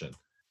default pension?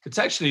 It's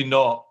actually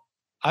not.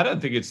 I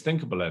don't think it's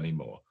thinkable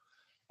anymore.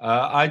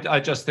 I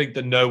just think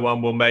that no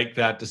one will make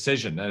that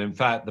decision. And in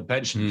fact, the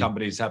pension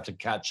companies have to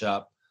catch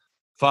up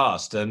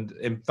fast. And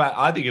in fact,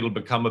 I think it'll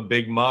become a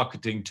big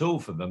marketing tool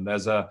for them.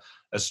 There's a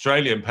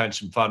Australian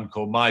pension fund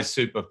called My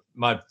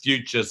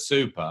Future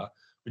Super,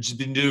 which has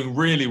been doing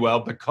really well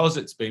because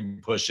it's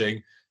been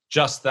pushing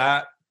just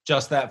that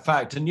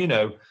fact. And,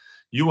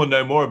 you will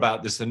know more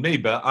about this than me,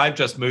 but I've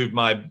just moved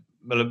my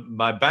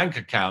bank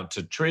account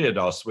to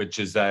Triodos, which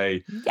is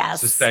a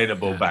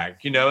sustainable bank,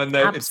 and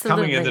it's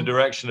coming in the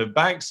direction of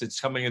banks. It's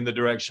coming in the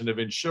direction of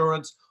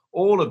insurance,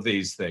 all of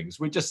these things.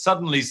 We're just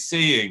suddenly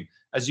seeing,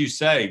 as you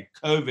say,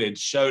 COVID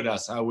showed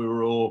us how we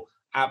were all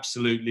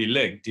absolutely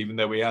linked, even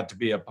though we had to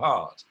be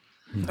apart.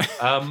 And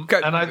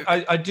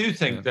I do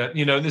think that,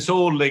 this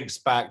all links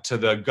back to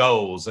the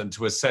goals and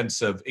to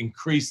a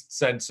increased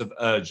sense of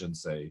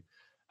urgency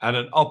and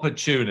an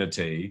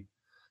opportunity.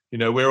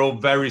 We're all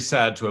very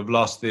sad to have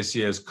lost this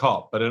year's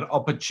COP, but an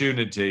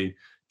opportunity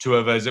to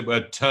have, as it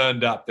were,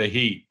 turned up the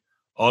heat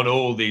on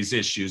all these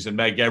issues and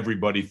make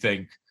everybody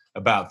think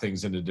about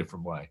things in a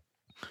different way.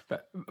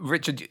 But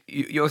Richard,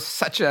 you're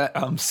such a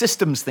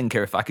systems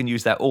thinker, if I can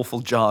use that awful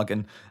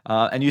jargon.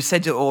 And you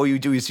said that all you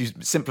do is you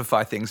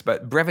simplify things,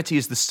 but brevity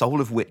is the soul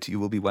of wit, you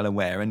will be well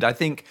aware. And I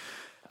think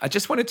I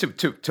just wanted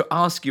to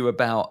ask you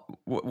about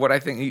what I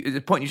think,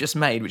 the point you just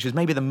made, which is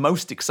maybe the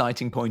most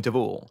exciting point of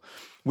all,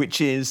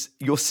 which is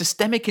your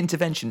systemic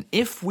intervention.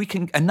 If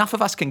enough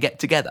of us can get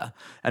together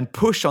and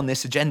push on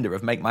this agenda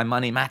of make my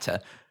money matter,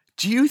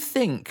 do you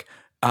think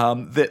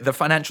the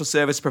financial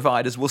service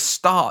providers will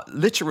start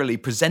literally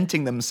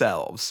presenting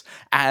themselves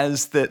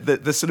as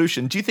the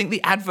solution? Do you think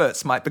the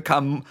adverts might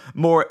become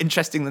more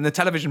interesting than the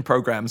television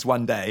programs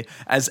one day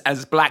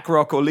as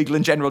BlackRock or Legal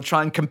 & General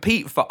try and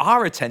compete for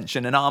our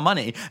attention and our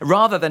money,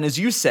 rather than, as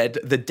you said,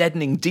 the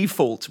deadening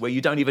default where you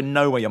don't even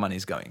know where your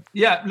money's going?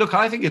 Yeah, look,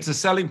 I think it's a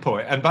selling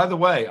point. And by the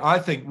way, I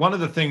think one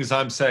of the things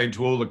I'm saying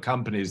to all the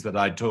companies that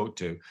I talk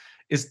to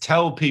is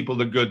tell people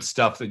the good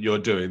stuff that you're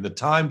doing. The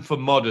time for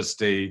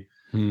modesty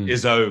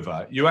is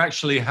over. You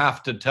actually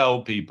have to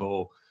tell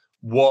people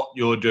what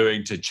you're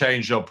doing to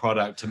change your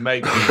product, to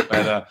make things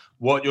better,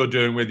 what you're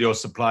doing with your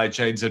supply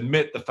chains.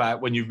 Admit the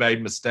fact when you've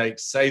made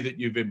mistakes, say that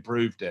you've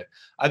improved it.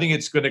 I think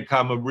it's going to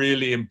become a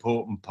really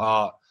important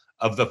part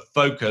of the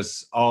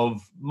focus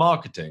of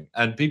marketing.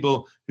 And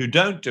people who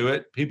don't do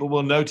it, people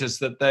will notice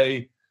that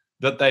they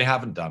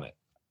haven't done it.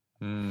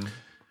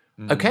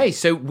 Okay,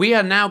 so we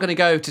are now going to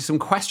go to some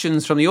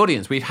questions from the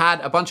audience. We've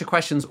had a bunch of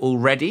questions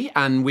already,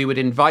 and we would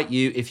invite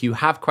you, if you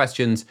have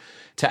questions,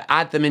 to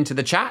add them into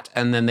the chat,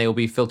 and then they will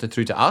be filtered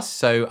through to us.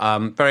 So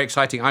very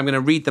exciting. I'm going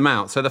to read them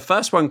out. So the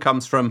first one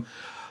comes from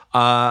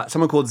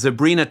someone called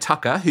Sabrina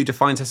Tucker, who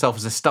defines herself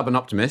as a stubborn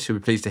optimist, who we're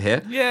pleased to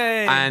hear.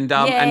 Yay!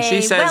 And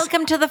she says,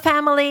 welcome to the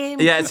family.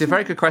 Yeah, it's a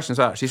very good question as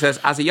well. She says,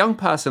 as a young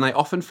person, I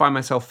often find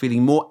myself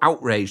feeling more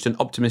outraged and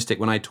optimistic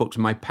when I talk to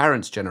my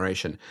parents'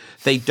 generation.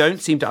 They don't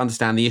seem to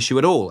understand the issue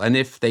at all. And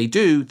if they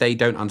do, they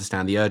don't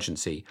understand the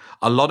urgency.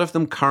 A lot of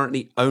them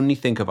currently only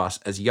think of us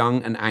as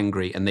young and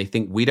angry, and they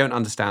think we don't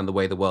understand the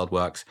way the world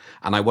works.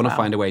 And I want to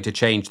find a way to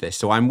change this.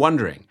 So I'm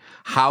wondering,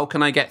 how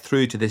can I get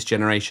through to this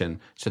generation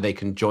so they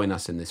can join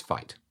us in this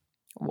fight?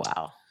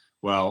 Wow.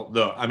 Well,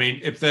 look, I mean,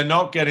 if they're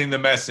not getting the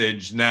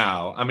message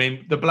now, I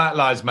mean, the Black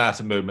Lives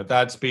Matter movement,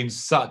 that's been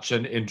such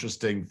an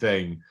interesting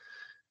thing,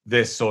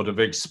 this sort of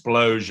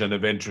explosion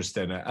of interest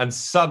in it. And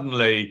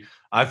suddenly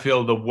I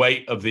feel the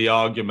weight of the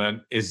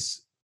argument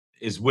is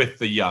with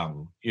the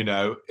young,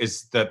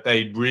 is that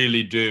they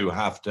really do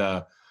have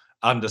to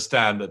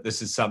understand that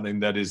this is something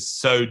that is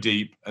so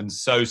deep and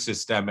so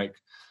systemic,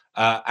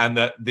 and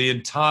that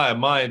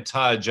my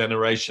entire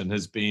generation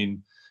has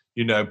been,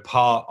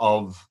 part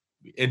of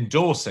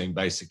endorsing,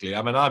 basically.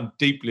 I mean, I'm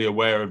deeply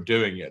aware of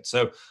doing it.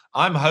 So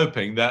I'm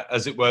hoping that,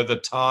 as it were, the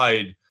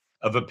tide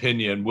of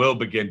opinion will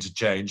begin to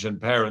change and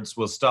parents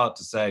will start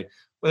to say,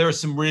 well, there are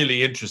some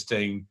really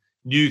interesting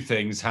new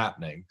things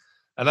happening.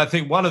 And I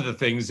think one of the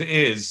things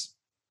is,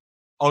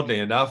 oddly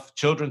enough,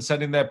 children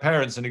setting their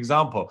parents an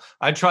example.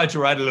 I tried to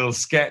write a little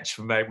sketch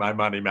for Make My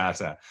Money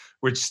Matter,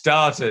 which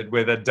started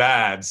with a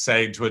dad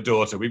saying to a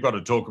daughter, we've got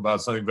to talk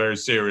about something very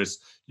serious.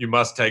 You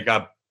must take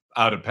up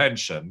out a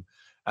pension.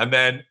 And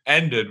then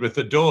ended with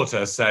the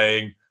daughter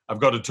saying, I've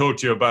got to talk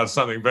to you about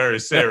something very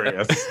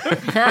serious.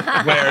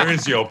 Where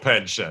is your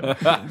pension?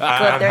 And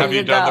have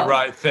you done the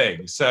right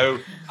thing? So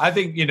I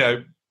think,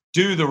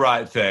 do the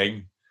right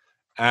thing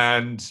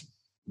and,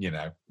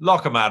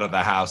 lock them out of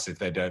the house if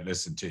they don't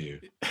listen to you.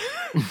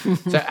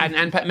 So,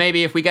 and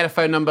maybe if we get a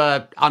phone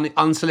number,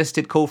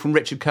 unsolicited call from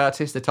Richard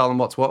Curtis to tell them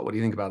what's what do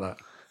you think about that?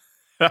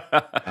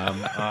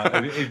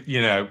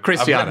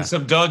 Cristiano. I've done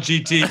some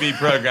dodgy TV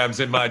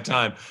programs in my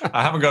time.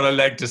 I haven't got a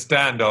leg to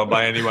stand on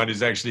by anyone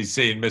who's actually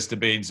seen Mr.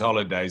 Bean's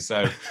Holiday.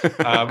 So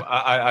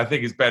I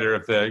think it's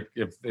better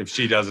if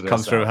she does it.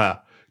 Comes through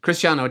her.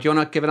 Cristiano, do you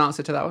want to give an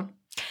answer to that one?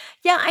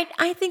 Yeah,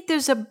 I think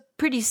there's a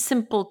pretty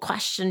simple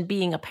question,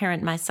 being a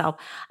parent myself,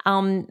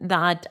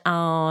 that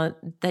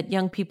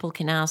young people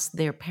can ask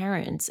their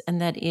parents,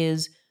 and that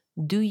is,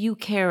 do you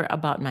care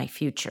about my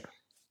future?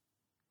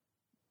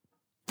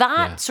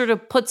 That sort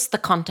of puts the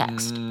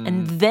context,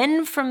 and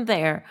then from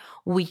there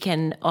we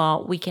can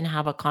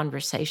have a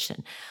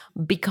conversation,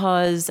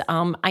 because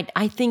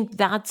I think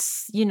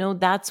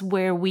that's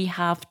where we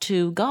have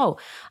to go,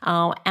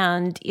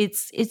 and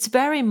it's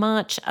very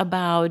much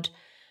about,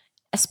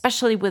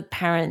 especially with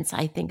parents,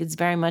 I think it's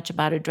very much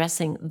about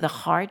addressing the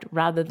heart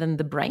rather than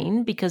the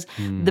brain, because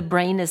the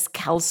brain is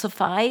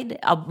calcified.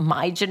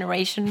 My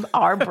generation,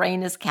 our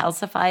brain is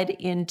calcified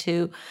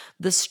into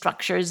the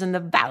structures and the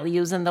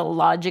values and the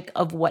logic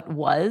of what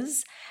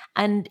was.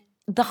 And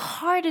the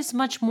heart is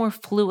much more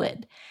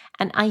fluid.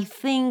 And I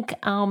think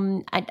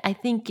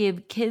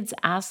if kids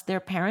ask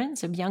their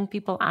parents, if young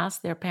people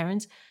ask their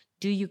parents,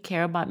 do you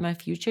care about my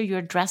future? You're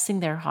addressing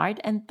their heart.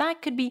 And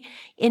that could be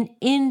an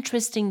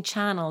interesting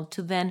channel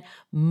to then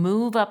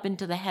move up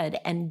into the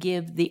head and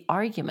give the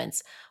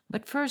arguments.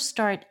 But first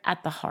start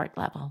at the heart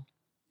level.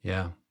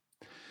 Yeah.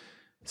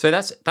 So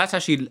that's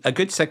actually a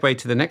good segue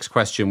to the next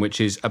question,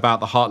 which is about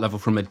the heart level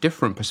from a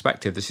different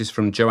perspective. This is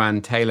from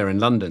Joanne Taylor in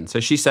London. So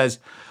she says,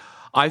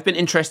 I've been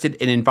interested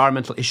in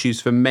environmental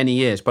issues for many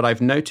years, but I've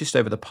noticed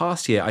over the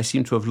past year I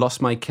seem to have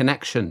lost my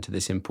connection to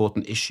this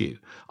important issue.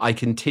 I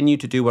continue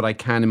to do what I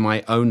can in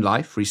my own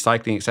life,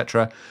 recycling,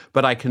 etc.,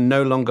 but I can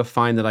no longer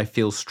find that I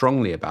feel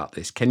strongly about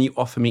this. Can you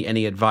offer me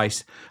any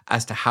advice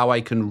as to how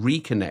I can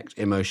reconnect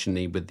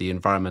emotionally with the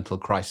environmental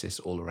crisis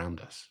all around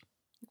us?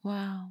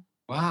 Wow.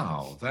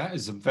 Wow,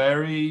 that's a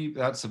very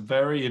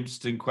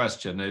interesting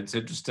question. It's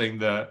interesting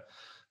that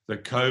the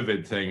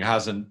COVID thing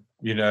hasn't,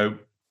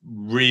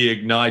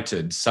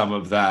 reignited some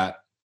of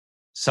that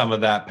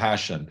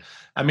passion.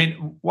 I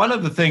mean, one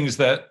of the things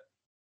that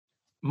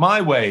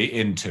my way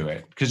into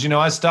it, because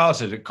I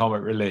started at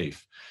Comic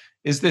Relief,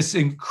 is this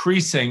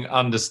increasing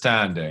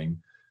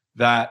understanding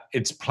that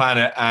it's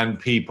planet and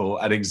people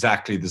at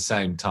exactly the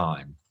same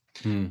time.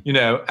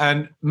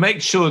 And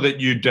make sure that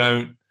you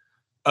don't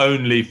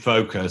only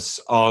focus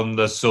on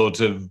the sort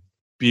of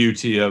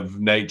beauty of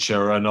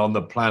nature and on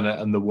the planet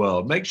and the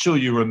world. Make sure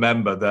you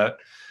remember that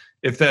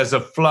if there's a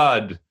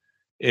flood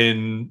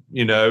in,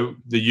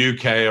 the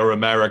UK or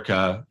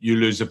America, you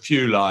lose a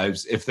few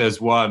lives. If there's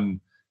one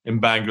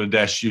in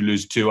Bangladesh, you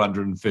lose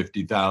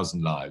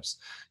 250,000 lives.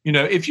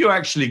 If you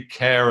actually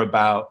care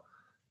about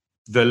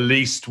the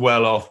least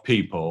well-off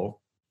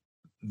people,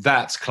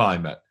 that's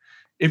climate.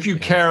 If you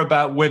care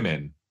about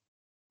women,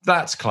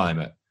 that's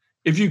climate.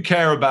 If you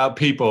care about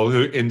people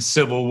who in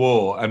civil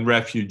war and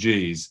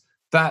refugees,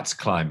 that's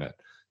climate.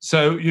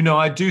 So,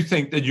 I do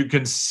think that you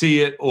can see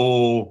it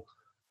all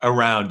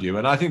around you.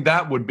 And I think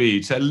that would be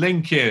to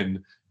link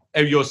in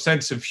your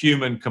sense of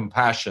human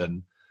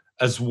compassion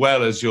as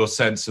well as your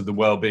sense of the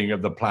well-being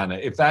of the planet.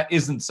 If that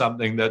isn't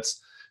something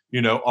that's,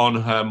 on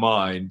her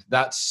mind,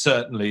 that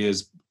certainly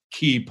is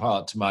key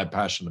part to my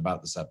passion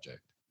about the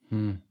subject.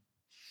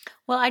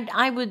 Well,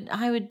 I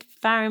would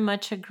very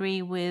much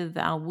agree with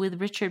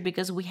Richard,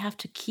 because we have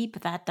to keep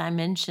that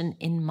dimension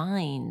in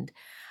mind.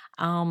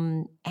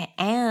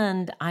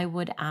 And I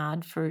would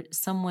add, for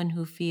someone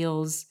who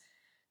feels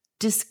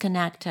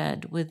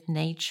disconnected with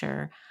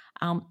nature,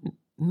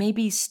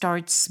 maybe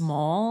start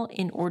small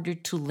in order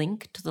to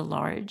link to the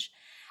large,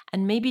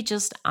 and maybe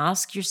just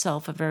ask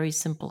yourself a very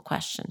simple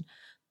question.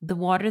 The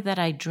water that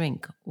I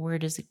drink, where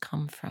does it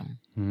come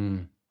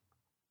from?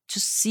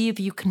 Just see if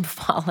you can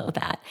follow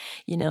that.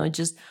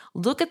 Just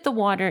look at the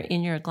water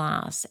in your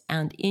glass,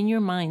 and in your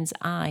mind's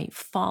eye,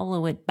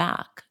 follow it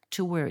back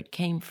to where it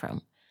came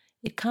from.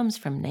 It comes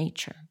from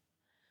nature.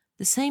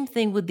 The same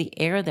thing with the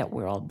air that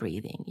we're all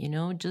breathing.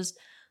 Just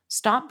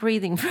stop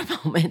breathing for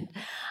a moment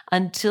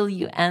until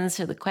you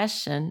answer the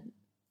question,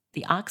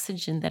 the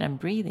oxygen that I'm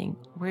breathing,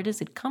 where does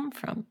it come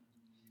from?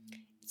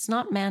 It's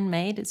not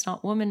man-made. It's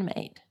not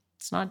woman-made.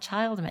 It's not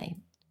child-made.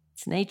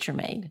 It's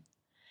nature-made.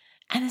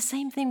 And the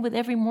same thing with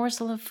every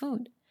morsel of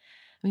food.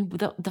 I mean,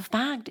 the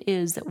fact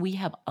is that we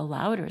have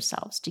allowed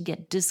ourselves to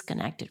get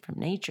disconnected from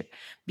nature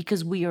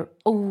because we are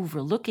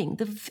overlooking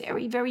the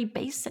very, very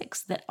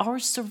basics that our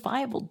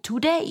survival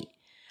today,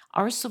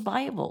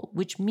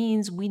 which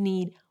means we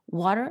need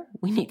water,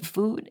 we need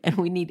food, and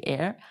we need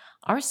air.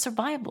 Our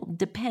survival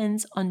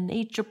depends on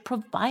nature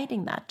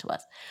providing that to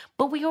us,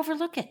 but we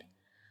overlook it.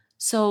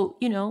 So,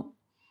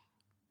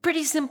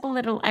 pretty simple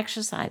little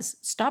exercise.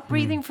 Stop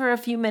breathing for a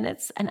few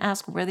minutes and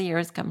ask where the air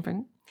is coming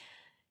from.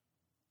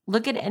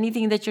 Look at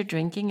anything that you're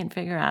drinking and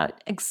figure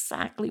out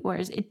exactly where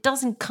it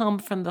doesn't come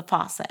from the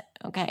faucet.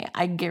 Okay,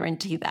 I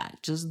guarantee that.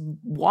 Just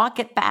walk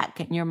it back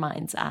in your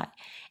mind's eye.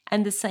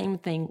 And the same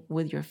thing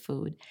with your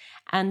food.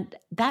 And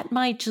that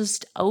might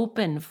just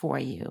open for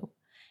you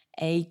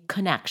a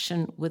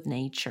connection with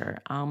nature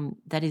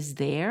that is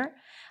there,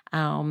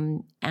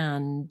 and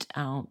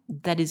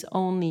that is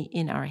only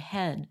in our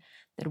head,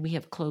 that we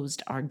have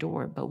closed our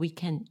door, but we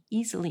can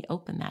easily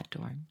open that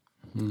door.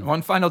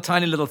 One final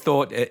tiny little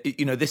thought,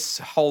 this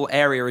whole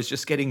area is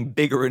just getting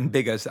bigger and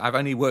bigger. So I've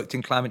only worked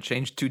in climate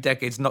change 2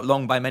 decades, not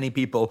long by many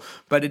people,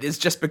 but it has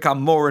just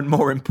become more and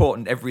more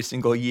important every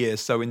single year.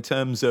 So in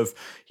terms of,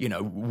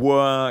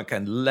 work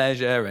and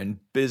leisure and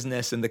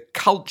business and the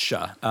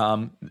culture,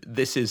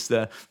 this is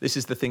the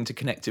thing to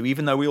connect to,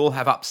 even though we all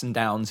have ups and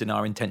downs in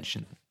our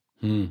intention.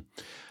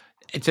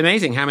 It's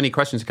amazing how many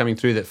questions are coming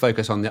through that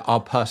focus on our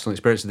personal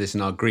experience of this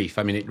and our grief.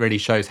 I mean, it really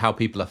shows how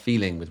people are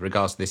feeling with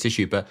regards to this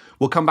issue. But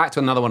we'll come back to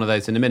another one of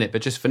those in a minute.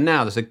 But just for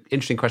now, there's an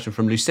interesting question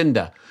from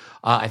Lucinda,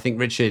 I think,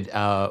 Richard,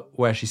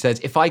 where she says,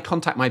 if I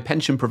contact my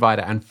pension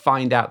provider and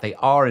find out they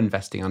are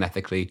investing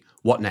unethically,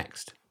 what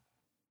next?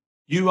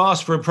 You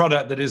ask for a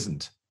product that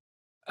isn't.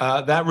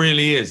 That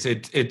really is.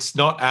 It's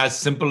not as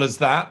simple as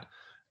that,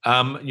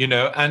 and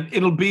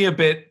it'll be a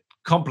bit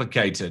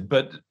complicated.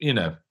 But,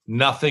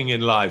 nothing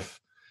in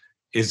life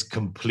is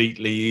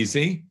completely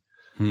easy.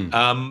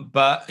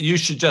 But you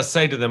should just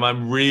say to them,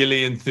 I'm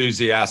really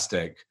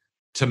enthusiastic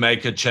to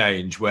make a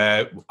change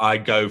where I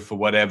go for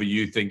whatever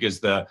you think is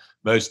the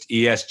most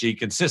ESG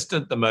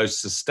consistent, the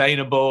most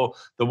sustainable,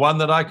 the one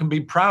that I can be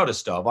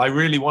proudest of. I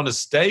really want to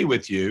stay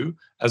with you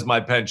as my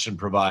pension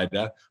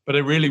provider, but I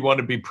really want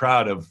to be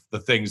proud of the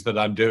things that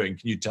I'm doing.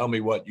 Can you tell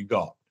me what you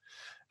got?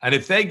 And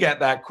if they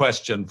get that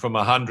question from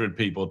 100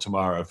 people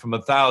tomorrow, from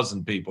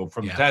 1,000 people,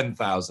 from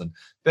 10,000,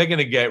 they're going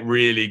to get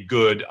really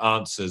good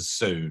answers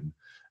soon.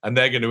 And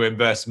they're going to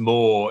invest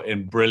more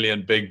in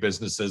brilliant big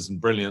businesses and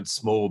brilliant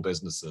small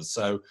businesses.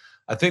 So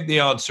I think the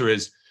answer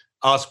is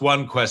ask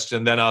one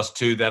question, then ask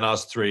two, then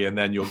ask three, and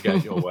then you'll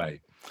get your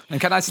way.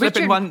 And can I slip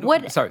Richard, in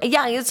one? Sorry.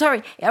 Yeah,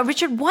 sorry.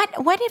 Richard, what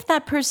if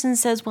that person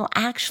says, well,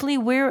 actually,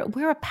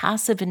 we're a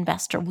passive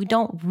investor. We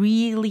don't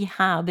really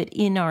have it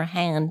in our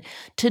hand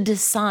to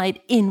decide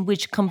in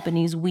which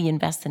companies we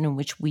invest in and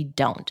which we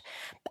don't.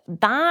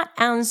 That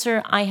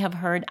answer I have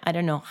heard, I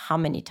don't know how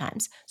many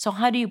times. So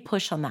how do you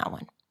push on that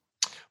one?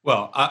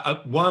 Well,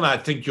 I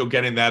think you're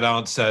getting that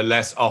answer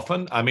less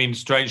often. I mean,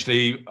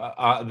 strangely,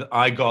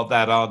 I got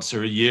that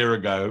answer a year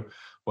ago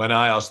when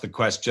I asked the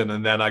question,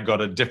 and then I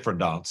got a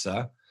different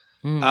answer.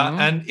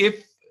 And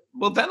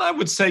then I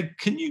would say,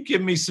 can you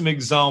give me some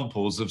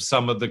examples of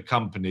some of the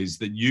companies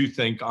that you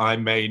think I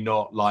may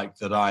not like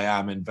that I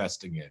am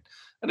investing in?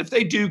 And if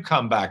they do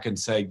come back and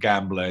say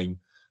gambling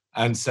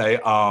and say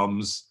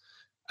arms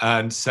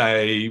and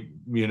say,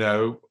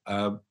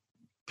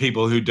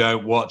 people who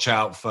don't watch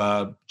out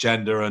for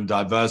gender and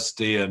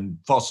diversity and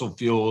fossil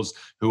fuels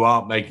who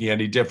aren't making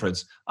any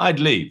difference, I'd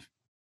leave.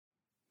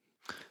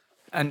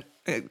 And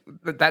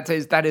that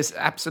is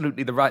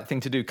absolutely the right thing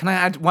to do. Can I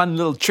add one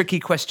little tricky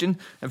question?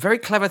 A very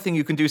clever thing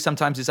you can do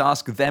sometimes is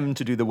ask them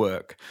to do the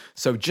work.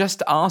 So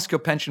just ask your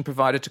pension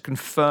provider to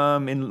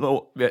confirm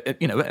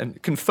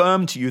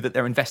confirm to you that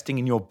they're investing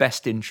in your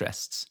best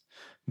interests.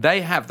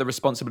 They have the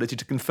responsibility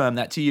to confirm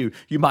that to you.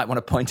 You might want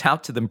to point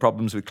out to them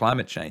problems with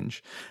climate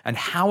change. And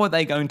how are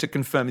they going to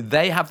confirm?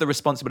 They have the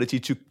responsibility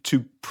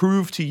to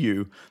prove to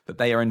you that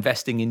they are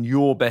investing in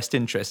your best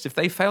interest. If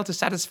they fail to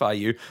satisfy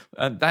you,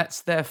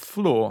 that's their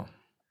flaw.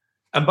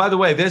 And by the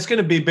way, there's going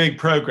to be big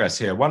progress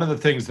here. One of the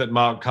things that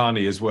Mark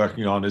Carney is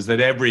working on is that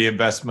every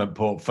investment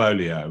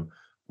portfolio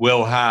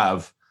will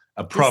have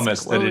a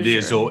promise that it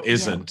is or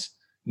isn't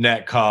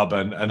net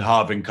carbon and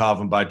halving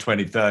carbon by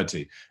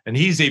 2030. And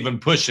he's even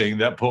pushing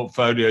that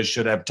portfolios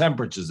should have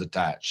temperatures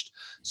attached.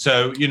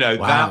 So,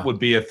 that would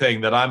be a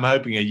thing that I'm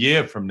hoping a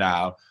year from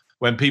now,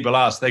 when people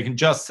ask, they can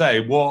just say,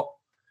 what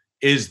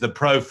is the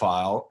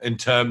profile in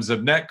terms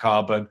of net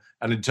carbon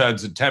and in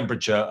terms of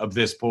temperature of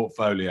this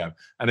portfolio?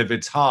 And if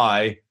it's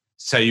high,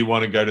 say you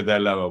want to go to their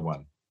lower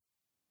one.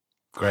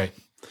 Great.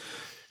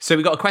 So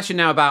we've got a question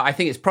now about, I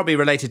think it's probably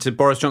related to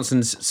Boris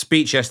Johnson's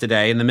speech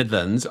yesterday in the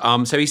Midlands.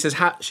 So he says,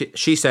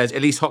 she says,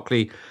 Elise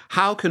Hockley,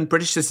 how can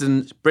British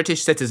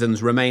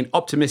citizens remain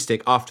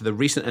optimistic after the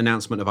recent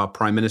announcement of our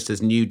Prime Minister's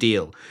New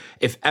Deal?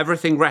 If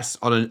everything rests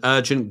on an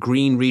urgent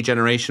green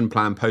regeneration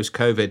plan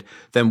post-COVID,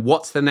 then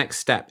what's the next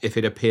step if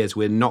it appears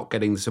we're not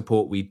getting the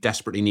support we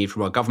desperately need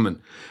from our government?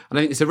 And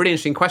I think it's a really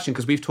interesting question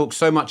because we've talked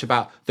so much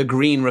about the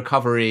green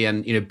recovery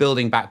and,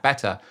 building back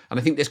better. And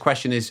I think this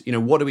question is,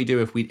 what do we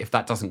do if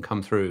that doesn't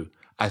come through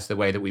as the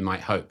way that we might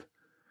hope?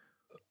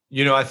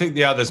 I think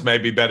the others may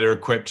be better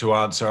equipped to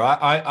answer.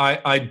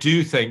 I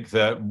do think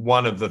that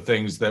one of the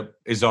things that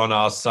is on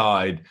our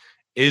side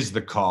is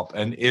the COP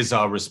and is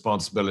our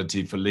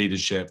responsibility for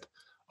leadership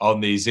on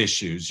these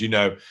issues.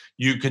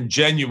 You can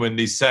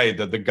genuinely say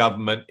that the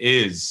government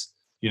is,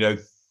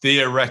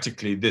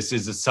 theoretically, this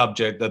is a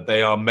subject that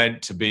they are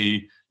meant to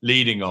be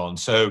leading on.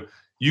 So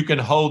you can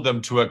hold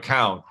them to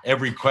account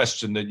every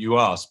question that you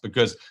ask,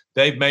 because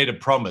they've made a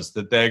promise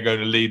that they're going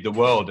to lead the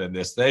world in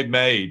this. They've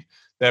made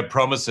their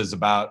promises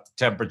about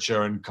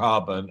temperature and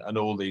carbon and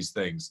all these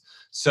things.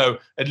 So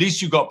at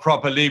least you've got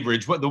proper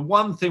leverage. But the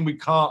one thing we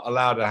can't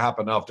allow to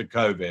happen after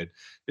COVID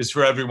is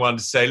for everyone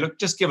to say, look,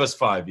 just give us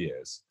 5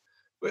 years.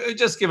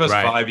 Just give us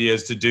 5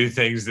 years to do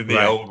things in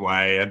the old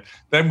way, and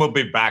then we'll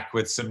be back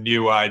with some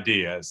new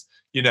ideas,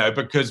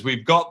 because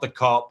we've got the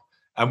COP,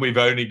 and we've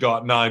only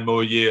got 9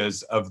 more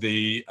years of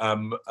the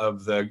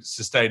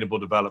Sustainable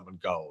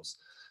Development Goals.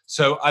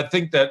 So I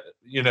think that,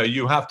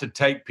 you have to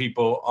take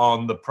people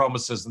on the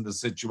promises and the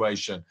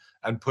situation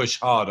and push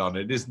hard on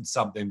it. It isn't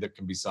something that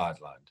can be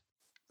sidelined.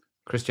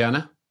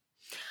 Christiana?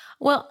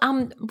 Well,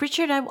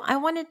 Richard, I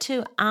wanted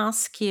to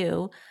ask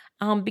you,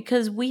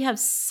 because we have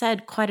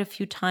said quite a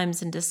few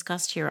times and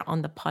discussed here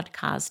on the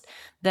podcast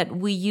that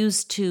we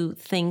used to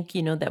think,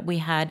 that we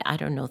had,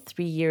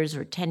 3 years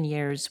or 10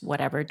 years,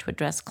 whatever, to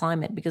address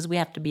climate, because we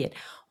have to be at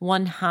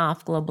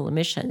 1/2 global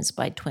emissions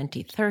by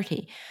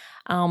 2030.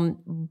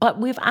 But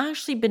we've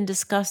actually been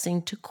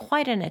discussing to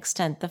quite an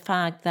extent the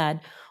fact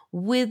that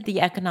with the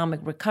economic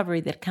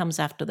recovery that comes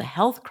after the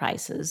health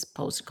crisis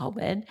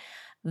post-COVID,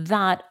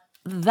 that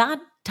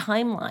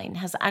timeline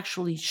has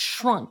actually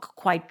shrunk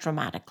quite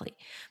dramatically,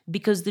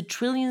 because the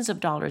trillions of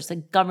dollars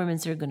that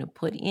governments are going to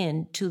put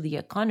into the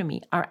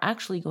economy are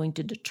actually going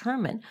to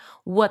determine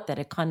what that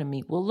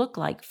economy will look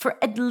like for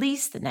at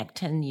least the next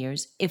 10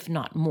 years, if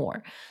not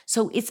more.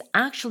 So it's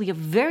actually a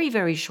very,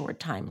 very short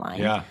timeline.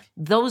 Yeah.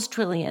 Those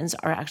trillions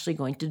are actually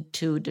going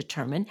to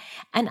determine.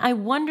 And I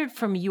wondered,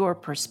 from your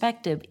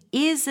perspective,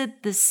 is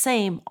it the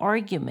same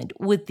argument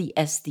with the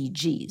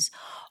SDGs?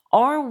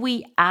 Are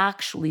we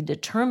actually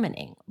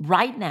determining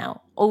right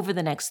now, over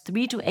the next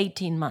 3 to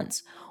 18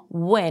 months,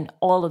 when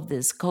all of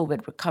this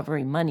COVID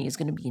recovery money is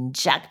going to be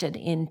injected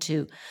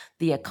into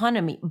the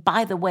economy,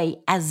 by the way,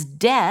 as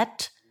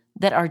debt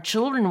that our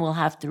children will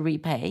have to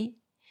repay?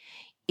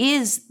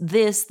 Is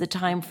this the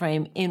time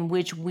frame in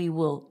which we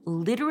will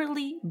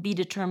literally be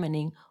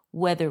determining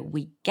whether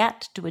we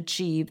get to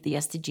achieve the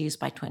SDGs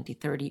by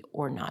 2030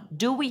 or not?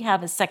 Do we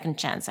have a second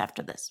chance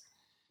after this?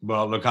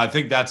 Well, look, I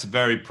think that's a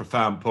very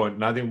profound point.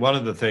 And I think one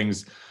of the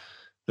things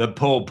that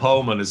Paul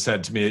Polman has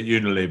said to me at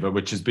Unilever,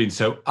 which has been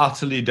so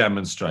utterly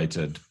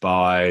demonstrated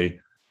by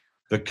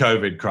the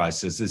COVID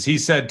crisis, is he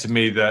said to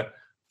me that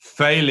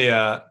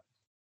failure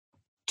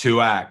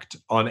to act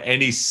on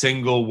any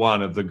single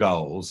one of the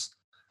goals,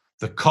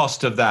 the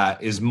cost of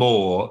that is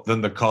more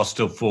than the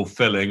cost of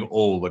fulfilling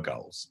all the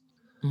goals.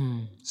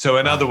 So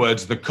in other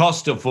words, the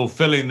cost of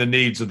fulfilling the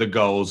needs of the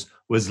goals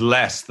was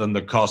less than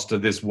the cost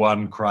of this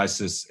one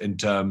crisis in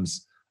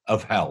terms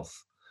of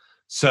health.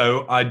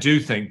 So I do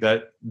think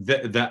that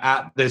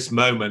at this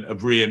moment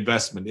of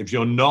reinvestment, if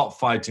you're not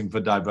fighting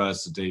for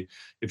diversity,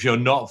 if you're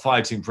not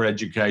fighting for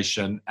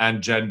education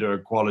and gender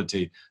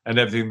equality and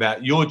everything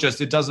that,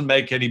 it doesn't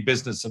make any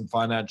business and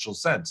financial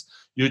sense.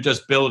 You're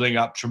just building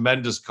up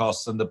tremendous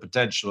costs and the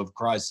potential of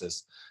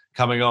crisis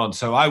coming on.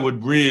 So I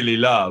would really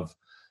love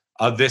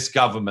this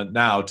government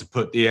now to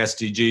put the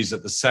SDGs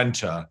at the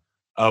center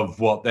of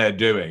what they're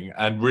doing,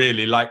 and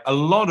really, like a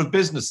lot of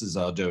businesses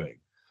are doing.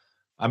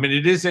 I mean,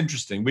 it is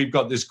interesting. We've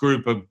got this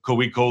group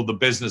we call the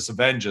Business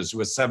Avengers,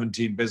 who are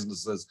 17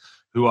 businesses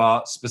who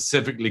are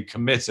specifically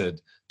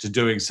committed to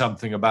doing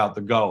something about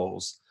the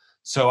goals.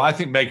 So I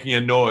think making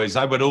a noise,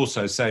 I would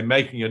also say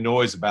making a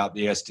noise about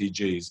the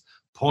SDGs,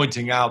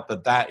 pointing out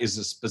that is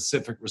a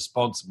specific,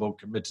 responsible,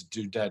 committed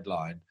to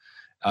deadline,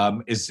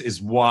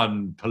 is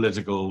one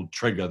political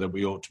trigger that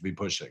we ought to be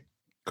pushing.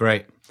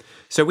 Great.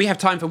 So we have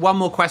time for one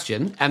more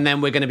question, and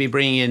then we're going to be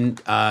bringing in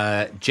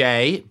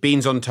Jay,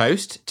 Beans on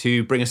Toast,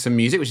 to bring us some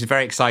music, which is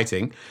very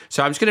exciting.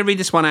 So I'm just going to read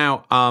this one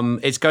out.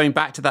 It's going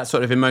back to that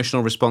sort of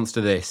emotional response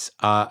to this.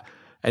 And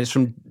it's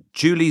from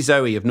Julie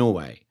Zoe of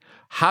Norway.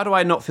 How do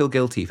I not feel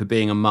guilty for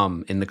being a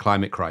mum in the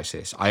climate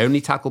crisis? I only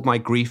tackled my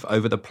grief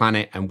over the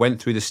planet and went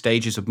through the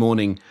stages of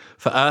mourning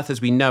for Earth as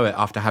we know it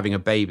after having a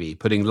baby.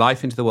 Putting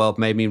life into the world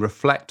made me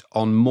reflect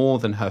on more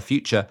than her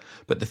future,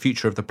 but the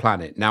future of the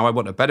planet. Now I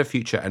want a better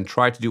future and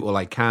try to do all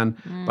I can,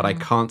 but I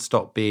can't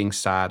stop being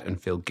sad and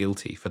feel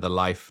guilty for the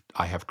life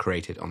I have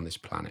created on this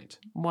planet.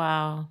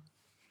 Wow.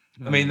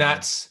 I mean,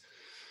 that's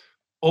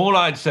all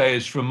I'd say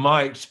is from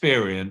my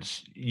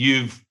experience,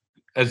 you've,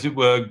 as it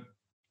were,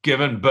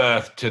 given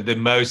birth to the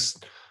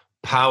most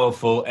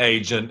powerful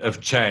agent of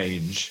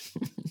change,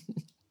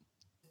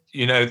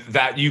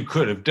 that you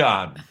could have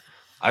done.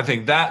 I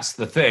think that's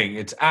the thing.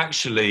 It's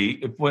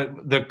actually,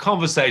 the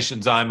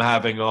conversations I'm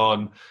having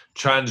on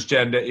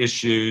transgender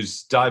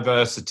issues,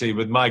 diversity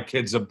with my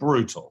kids are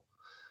brutal,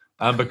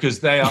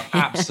 because they are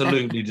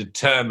absolutely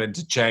determined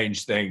to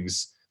change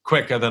things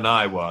quicker than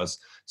I was.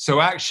 So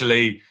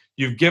actually,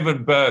 you've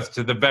given birth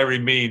to the very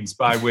means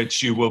by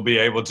which you will be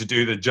able to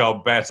do the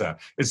job better.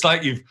 It's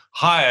like you've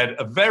hired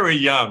a very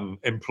young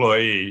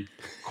employee,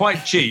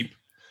 quite cheap,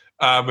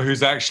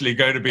 who's actually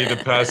going to be the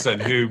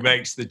person who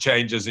makes the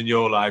changes in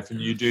your life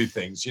and you do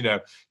things.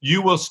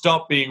 You will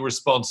stop being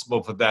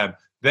responsible for them.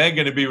 They're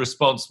going to be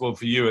responsible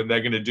for you and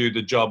they're going to do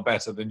the job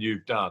better than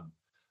you've done.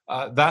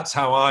 That's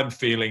how I'm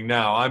feeling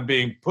now. I'm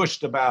being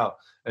pushed about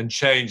and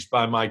changed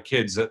by my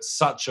kids at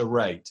such a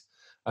rate.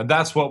 And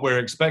that's what we're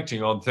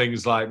expecting on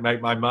things like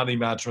Make My Money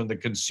Matter and the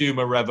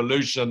consumer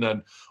revolution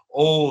and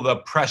all the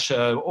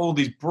pressure, all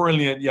these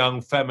brilliant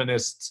young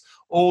feminists,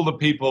 all the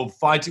people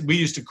fighting. We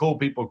used to call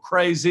people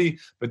crazy,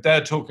 but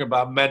they're talking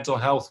about mental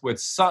health with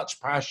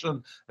such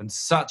passion and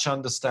such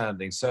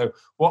understanding. So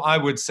what I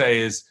would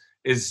say is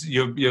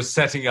you're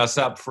setting us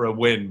up for a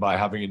win by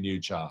having a new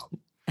child.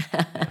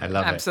 I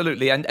love it.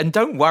 Absolutely. And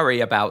don't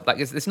worry about,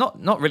 it's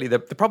not really, the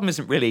problem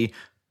isn't really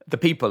the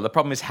people. The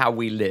problem is how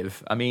we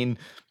live. I mean,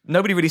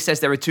 nobody really says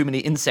there are too many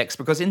insects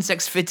because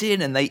insects fit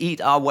in and they eat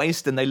our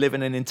waste and they live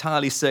in an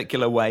entirely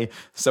circular way.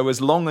 So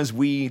as long as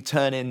we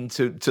turn in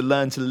to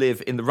learn to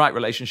live in the right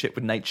relationship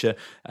with nature,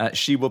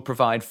 she will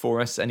provide for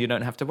us and you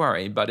don't have to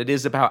worry. But it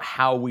is about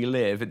how we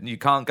live. You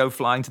can't go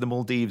flying to the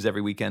Maldives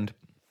every weekend.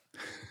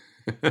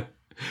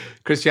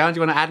 Christiane, do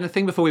you want to add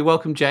anything before we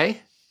welcome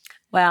Jay?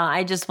 Well,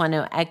 I just want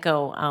to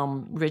echo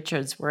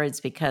Richard's words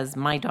because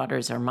my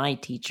daughters are my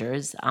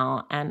teachers.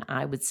 And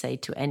I would say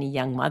to any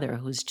young mother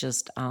who's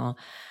just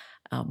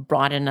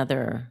brought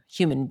another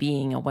human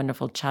being, a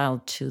wonderful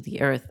child to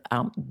the earth,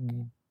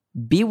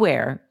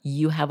 beware,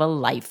 you have a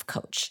life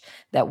coach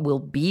that will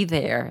be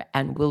there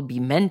and will be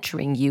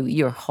mentoring you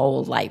your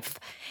whole life,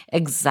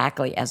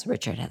 exactly as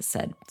Richard has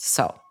said.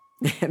 So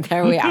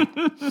there we are.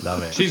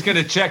 Love it. She's going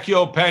to check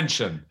your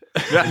pension.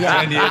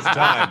 10 years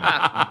time.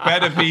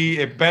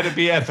 It better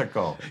be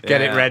ethical. Get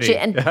it ready.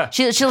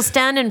 She'll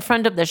stand in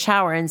front of the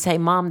shower and say,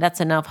 "Mom,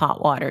 that's enough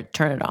hot water.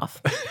 Turn it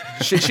off."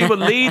 She will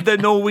lead the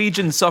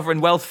Norwegian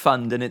Sovereign Wealth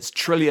Fund and its $1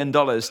 trillion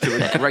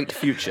to a great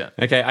future.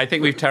 Okay, I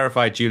think we've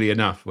terrified Julie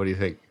enough. What do you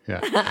think?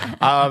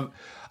 Yeah.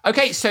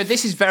 Okay, so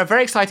this is a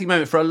very exciting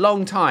moment. For a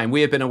long time,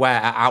 we have been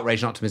aware at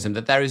Outrage and Optimism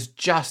that there is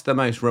just the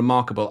most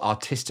remarkable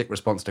artistic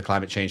response to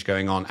climate change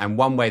going on. And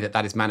one way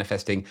that is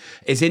manifesting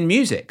is in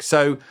music.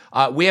 So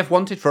we have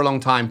wanted for a long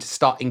time to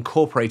start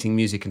incorporating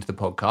music into the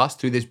podcast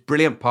through this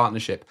brilliant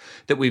partnership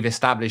that we've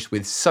established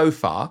with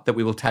Sofar that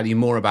we will tell you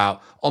more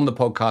about on the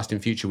podcast in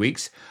future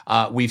weeks.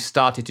 We've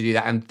started to do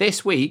that. And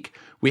this week,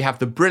 we have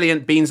the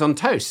brilliant Beans on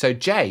Toast. So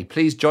Jay,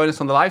 please join us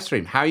on the live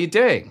stream. How are you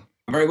doing?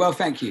 Very well,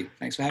 thank you.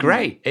 Thanks for having me.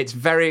 Great. It's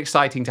very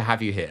exciting to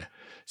have you here.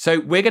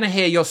 So we're going to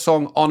hear your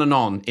song On and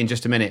On in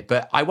just a minute,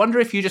 but I wonder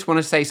if you just want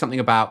to say something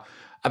about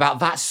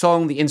that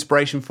song, the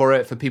inspiration for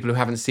it, for people who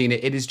haven't seen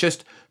it. It is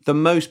just the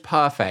most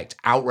perfect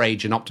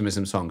outrage and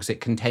optimism song because it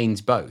contains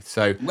both.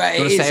 So well,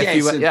 it's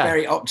a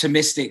very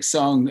optimistic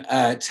song,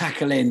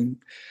 tackling,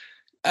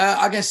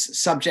 I guess,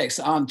 subjects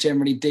that aren't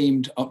generally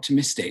deemed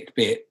optimistic,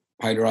 be it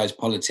polarized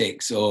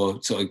politics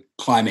or sort of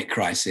climate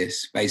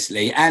crisis,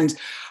 basically. And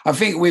I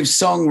think with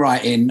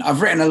songwriting,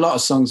 I've written a lot of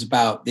songs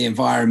about the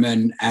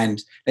environment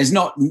and there's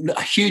not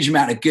a huge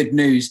amount of good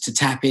news to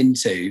tap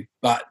into,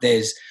 but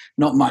there's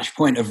not much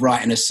point of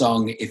writing a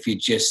song if you're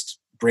just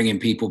bringing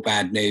people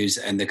bad news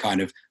and the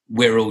kind of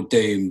we're all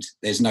doomed.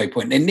 There's no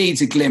point. There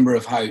needs a glimmer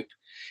of hope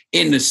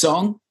in the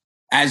song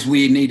as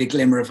we need a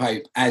glimmer of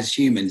hope as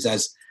humans,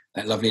 as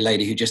that lovely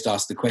lady who just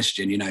asked the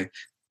question,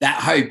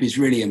 that hope is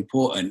really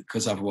important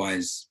because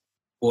otherwise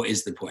what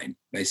is the point,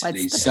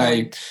 basically? What's the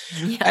point?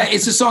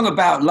 It's a song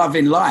about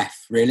loving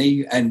life,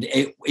 really, and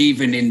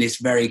even in this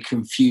very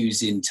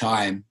confusing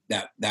time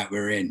that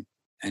we're in.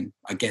 And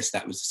I guess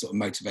that was the sort of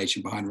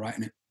motivation behind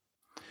writing it.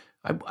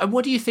 And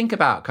what do you think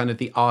about kind of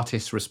the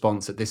artist's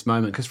response at this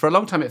moment? Because for a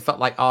long time it felt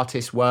like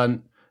artists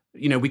weren't,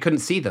 we couldn't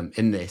see them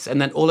in this, and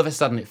then all of a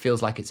sudden it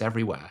feels like it's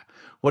everywhere.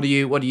 What do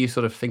you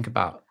sort of think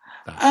about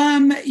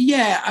that?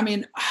 Yeah, I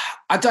mean,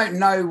 I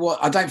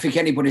don't think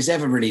anybody's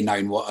ever really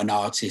known what an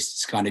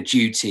artist's kind of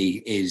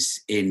duty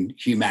is in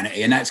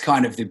humanity, and that's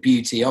kind of the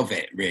beauty of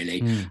it,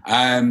 really.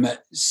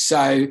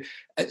 So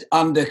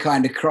under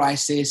kind of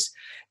crisis,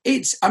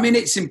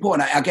 it's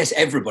important. I guess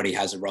everybody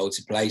has a role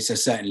to play. So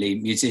certainly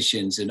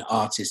musicians and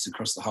artists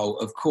across the whole,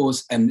 of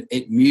course, and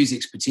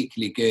music's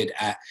particularly good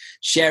at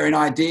sharing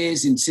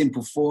ideas in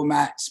simple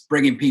formats,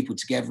 bringing people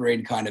together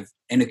in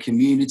a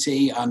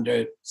community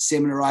under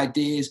similar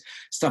ideas,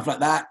 stuff like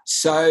that.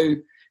 So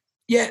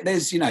yeah,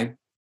 I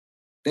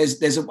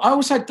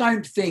also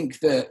don't think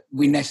that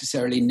we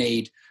necessarily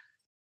need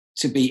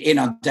to be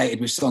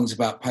inundated with songs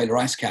about polar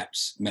ice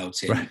caps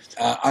melting. Right.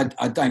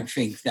 I don't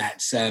think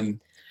that's...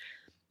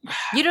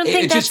 You don't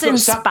think that's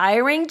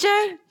inspiring,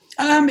 Jay?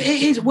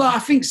 It is. Well, I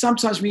think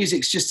sometimes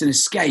music's just an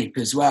escape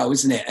as well,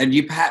 isn't it? And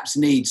you perhaps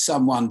need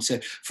someone to,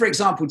 for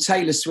example,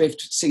 Taylor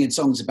Swift singing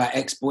songs about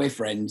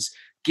ex-boyfriends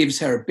gives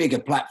her a bigger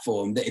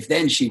platform that if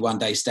then she one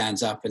day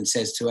stands up and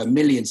says to her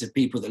millions of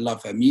people that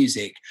love her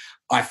music,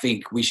 I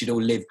think we should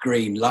all live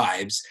green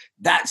lives,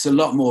 that's a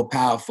lot more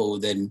powerful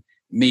than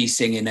me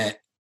singing at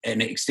an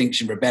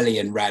Extinction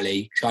Rebellion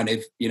rally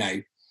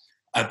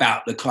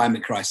about the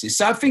climate crisis.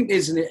 So I think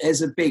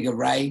there's a big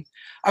array.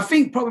 I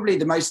think probably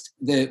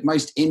the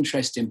most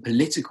interesting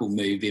political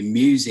move in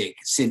music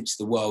since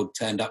the world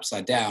turned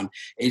upside down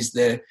is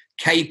the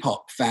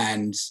K-pop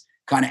fans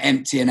kind of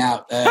emptying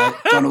out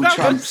Donald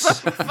Trump's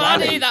so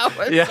funny. That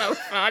was so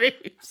funny.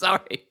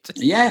 Sorry.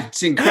 Yeah,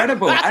 it's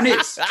incredible.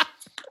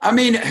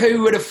 And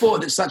who would have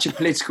thought that such a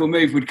political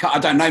move would cut? I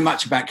don't know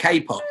much about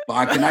K-pop, but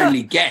I can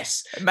only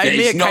guess that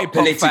it's not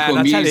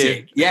political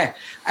music. Yeah.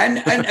 And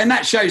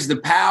that shows the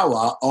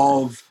power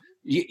of,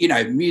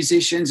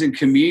 musicians and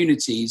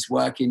communities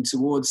working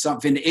towards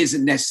something that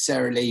isn't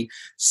necessarily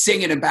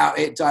singing about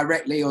it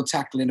directly or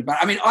tackling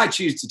about it. I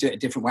choose to do it a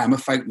different way. I'm a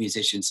folk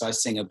musician, so I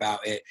sing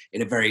about it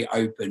in a very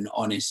open,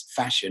 honest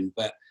fashion.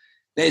 But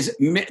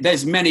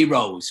there's many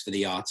roles for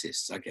the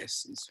artists, I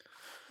guess.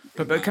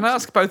 But can I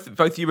ask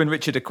both you and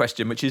Richard a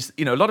question, which is,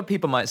 a lot of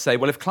people might say,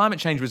 well, if climate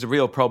change was a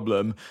real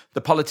problem, the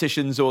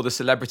politicians or the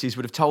celebrities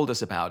would have told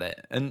us about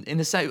it. And in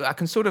a sense,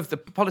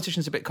 the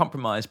politicians are a bit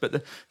compromised, but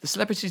the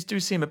celebrities do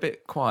seem a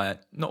bit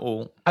quiet. Not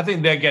all. I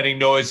think they're getting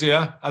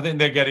noisier. Oh,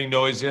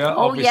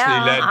 obviously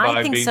yeah, led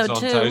by Beans on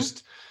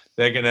Toast.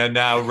 They're going to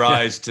now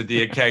rise to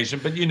the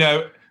occasion. But,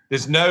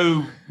 there's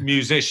no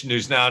musician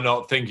who's now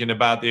not thinking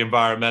about the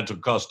environmental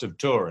cost of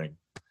touring.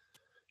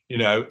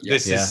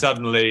 This is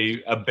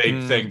suddenly a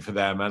big thing for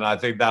them. And I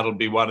think that'll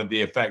be one of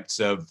the effects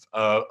of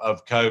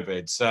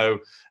COVID. So,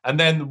 and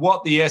then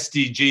what the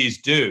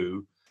SDGs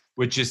do,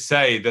 which is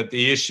say that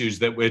the issues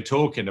that we're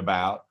talking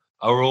about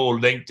are all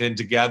linked in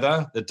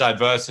together. The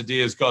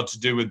diversity has got to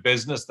do with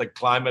business. The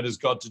climate has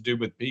got to do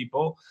with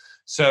people.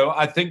 So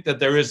I think that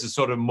there is a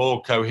sort of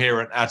more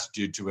coherent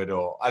attitude to it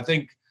all. I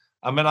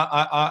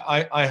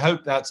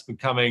hope that's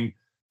becoming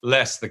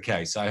less the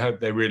case. I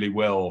hope they really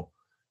will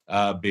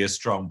be a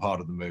strong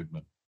part of the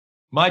movement.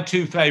 My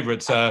two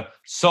favorites are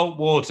Salt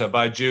Water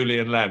by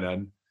Julian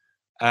Lennon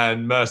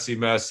and Mercy,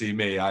 Mercy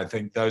Me. I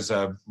think those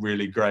are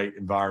really great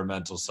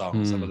environmental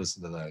songs. Have a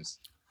listen to those.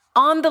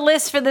 On the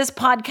list for this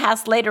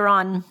podcast later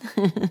on.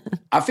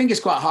 I think it's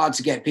quite hard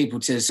to get people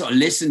to sort of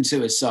listen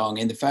to a song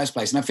in the first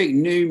place. And I think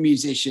new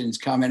musicians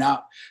coming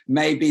up,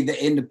 maybe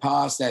that in the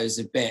past there was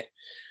a bit,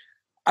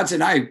 I don't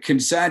know,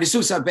 concern. It's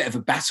also a bit of a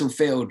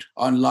battlefield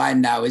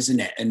online now, isn't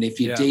it? And if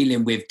you're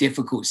dealing with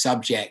difficult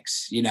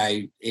subjects,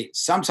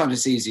 sometimes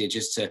it's easier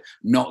just to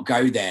not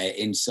go there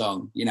in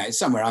song. It's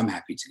somewhere I'm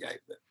happy to go.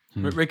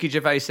 But Ricky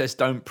Gervais says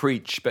don't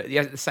preach, but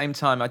at the same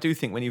time, I do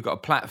think when you've got a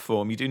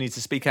platform, you do need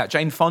to speak out.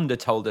 Jane Fonda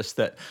told us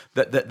that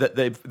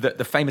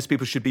the famous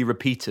people should be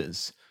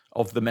repeaters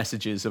of the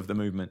messages of the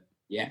movement.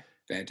 Yeah.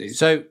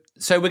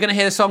 So we're going to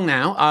hear the song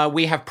now.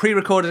 We have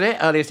pre-recorded it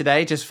earlier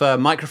today just for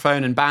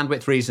microphone and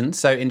bandwidth reasons.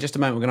 So in just a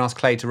moment, we're going to ask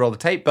Clay to roll the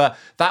tape, but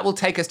that will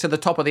take us to the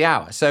top of the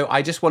hour. So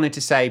I just wanted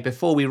to say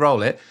before we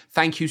roll it,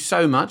 thank you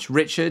so much,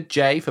 Richard,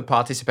 Jay, for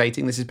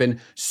participating. This has been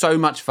so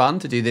much fun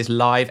to do this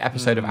live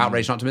episode of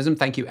Outrage and Optimism.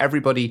 Thank you,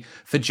 everybody,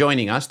 for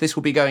joining us. This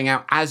will be going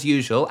out as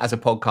usual as a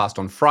podcast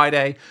on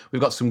Friday.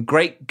 We've got some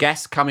great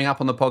guests coming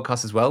up on the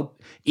podcast as well,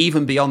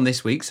 even beyond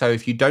this week. So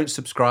if you don't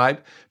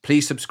subscribe,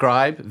 please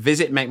subscribe.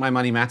 Visit Make My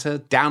Money Matter.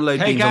 Download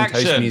Beans on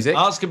Toast Music.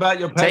 Ask about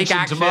your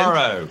pension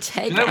tomorrow.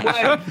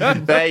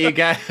 There you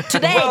go.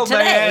 Today.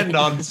 They end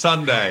on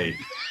Sunday.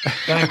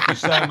 Thank you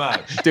so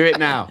much. Do it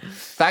now.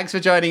 Thanks for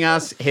joining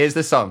us. Here's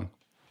the song.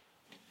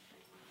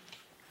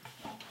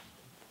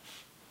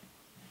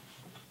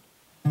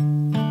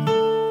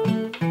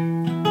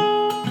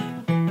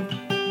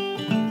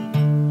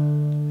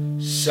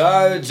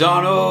 So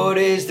Donald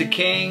is the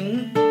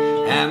king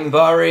and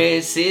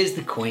Boris is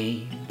the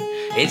queen.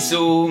 It's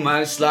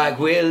almost like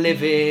we're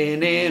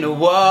living in a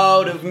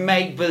world of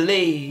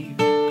make-believe.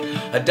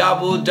 A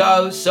double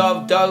dose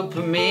of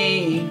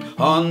dopamine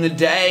on the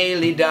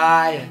daily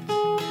diet.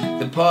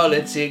 The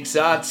politics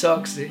are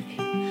toxic.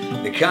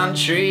 The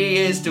country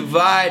is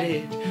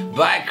divided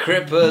by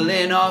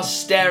crippling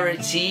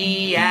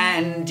austerity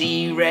and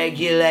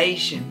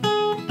deregulation,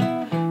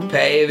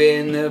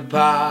 paving the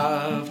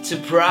path to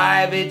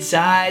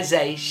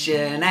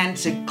privatization and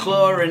to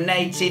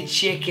chlorinated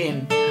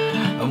chicken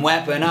and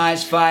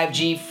weaponized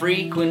 5G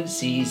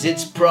frequencies.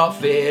 It's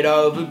profit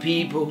over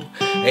people.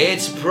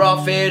 It's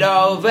profit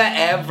over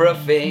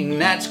everything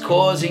that's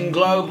causing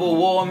global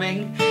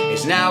warming.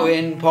 It's now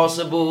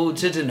impossible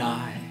to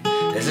deny.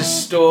 There's a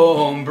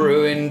storm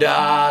brewing,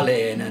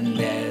 darling, and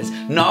there's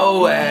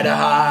nowhere to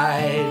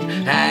hide.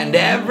 And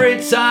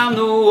every time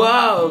the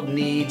world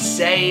needs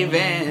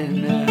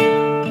saving,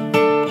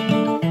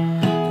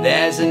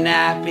 there's a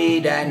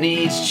nappy that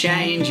needs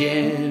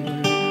changing.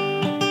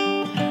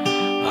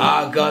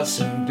 I got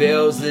some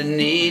bills that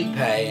need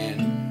paying.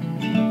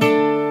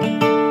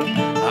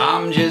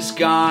 I'm just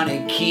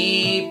gonna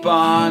keep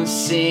on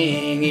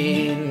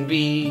singing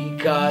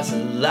because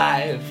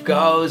life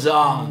goes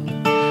on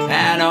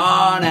and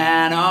on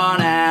and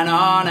on and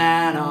on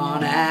and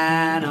on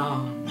and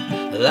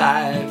on.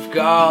 Life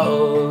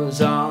goes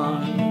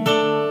on.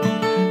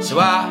 So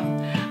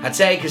I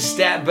take a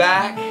step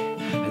back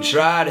and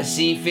try to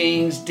see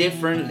things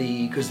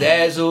differently, cause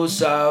there's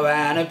also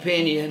an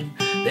opinion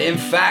that in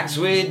fact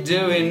we're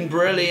doing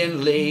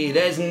brilliantly.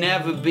 There's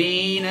never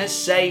been a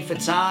safer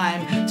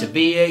time to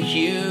be a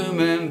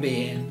human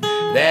being.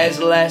 There's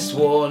less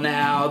war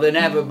now than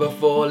ever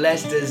before,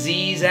 less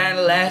disease and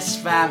less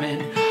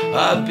famine.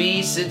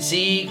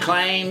 Obesity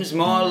claims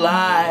more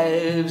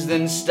lives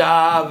than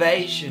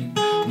starvation.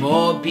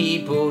 More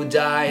people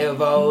die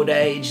of old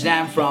age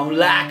than from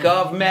lack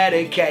of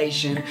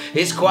medication.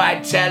 It's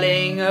quite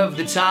telling of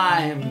the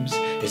times.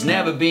 It's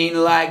never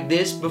been like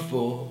this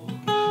before.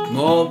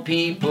 More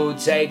people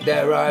take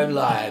their own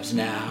lives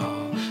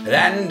now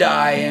than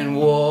die in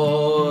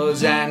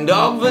wars. And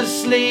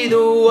obviously the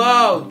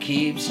world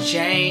keeps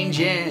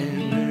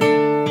changing,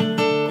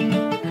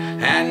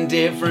 and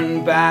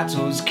different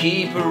battles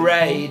keep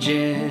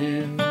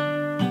raging.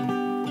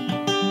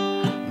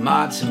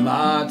 My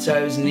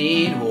tomatoes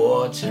need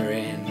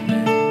watering.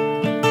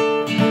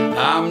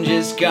 I'm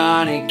just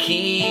gonna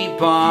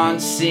keep on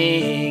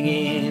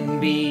singing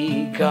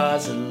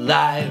because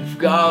life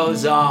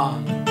goes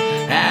on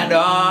and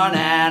on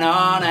and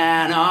on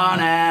and on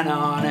and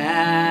on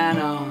and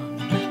on.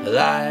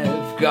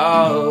 Life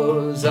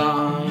goes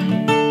on.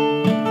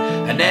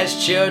 And there's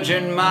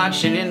children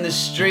marching in the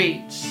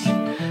streets.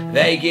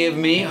 They give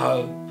me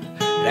hope.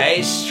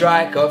 They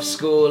strike off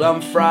school on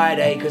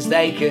Friday cause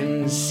they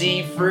can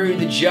see through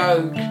the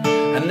joke.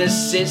 And the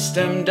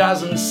system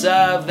doesn't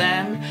serve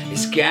them.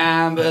 It's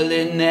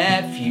gambling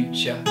their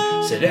future.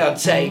 So they'll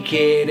take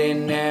it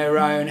in their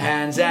own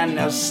hands and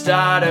they'll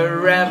start a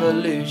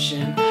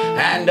revolution.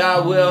 And I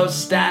will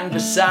stand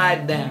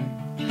beside them,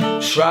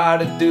 try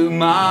to do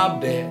my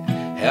bit.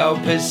 Help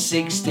a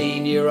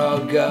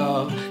 16-year-old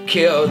girl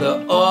kill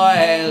the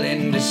oil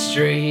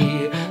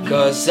industry.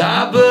 Cause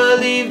I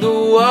believe the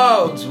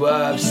world's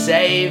worth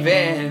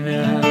saving.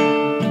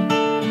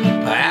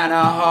 And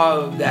I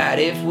hope that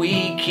if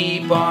we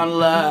keep on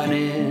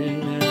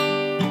learning,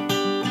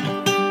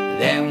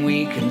 then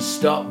we can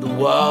stop the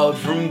world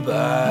from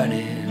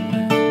burning.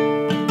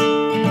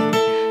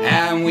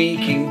 And we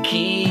can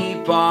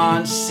keep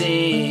on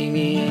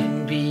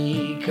singing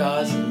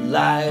because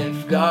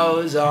life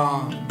goes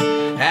on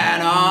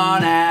and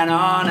on and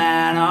on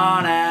and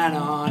on and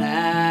on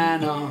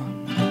and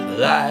on.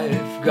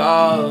 Life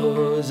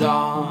goes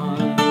on.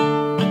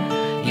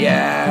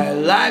 Yeah,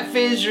 life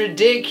is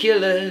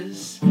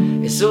ridiculous.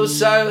 It's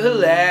also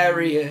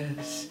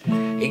hilarious.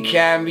 It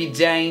can be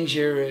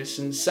dangerous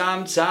and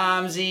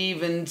sometimes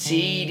even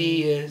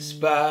tedious,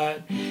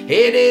 but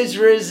it is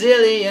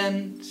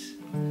resilient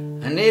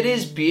and it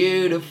is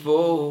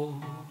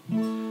beautiful,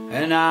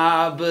 and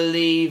I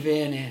believe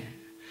in it.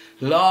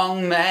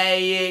 Long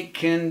may it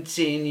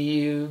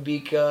continue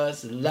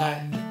because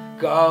life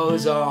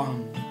goes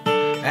on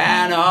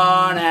and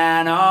on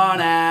and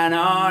on and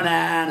on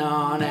and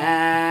on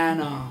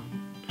and on.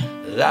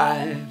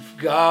 Life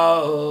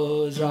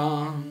goes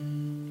on.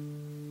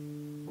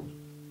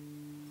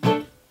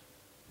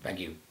 Thank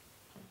you.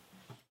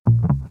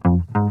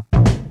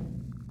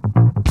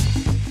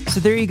 So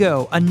there you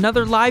go,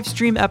 another live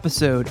stream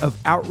episode of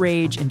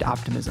Outrage and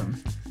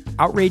Optimism.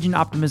 Outrage and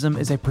Optimism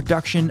is a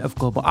production of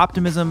Global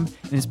Optimism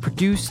and is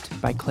produced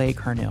by Clay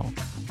Carnell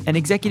and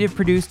executive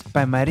produced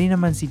by Marina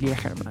Mancilla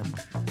Herman.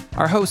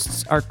 Our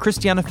hosts are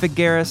Christiana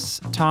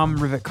Figueres, Tom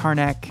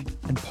Rivett-Carnac,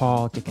 and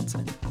Paul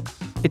Dickinson.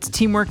 It's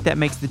teamwork that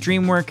makes the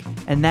dream work,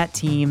 and that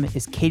team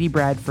is Katie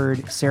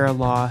Bradford, Sarah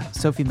Law,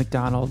 Sophie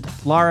McDonald,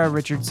 Laura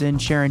Richardson,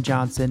 Sharon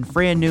Johnson,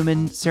 Freya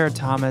Newman, Sarah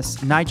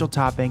Thomas, Nigel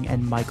Topping,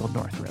 and Michael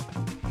Northrup.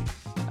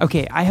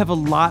 Okay, I have a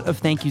lot of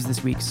thank yous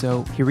this week,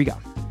 so here we go.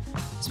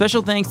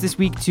 Special thanks this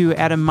week to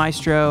Adam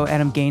Maestro,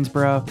 Adam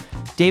Gainsborough,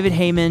 David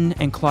Heyman,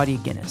 and Claudia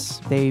Guinness.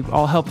 They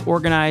all helped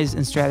organize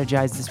and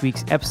strategize this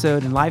week's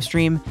episode and live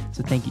stream,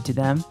 so thank you to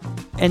them.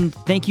 And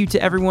thank you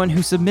to everyone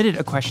who submitted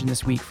a question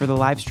this week for the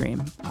live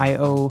stream. I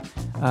owe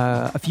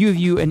a few of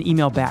you an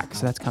email back,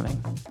 so that's coming.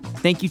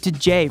 Thank you to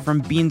Jay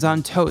from Beans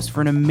on Toast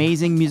for an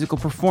amazing musical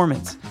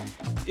performance.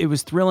 It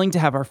was thrilling to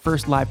have our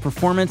first live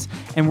performance,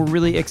 and we're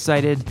really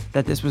excited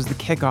that this was the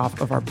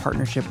kickoff of our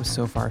partnership with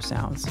So Far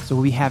Sounds. So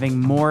we'll be having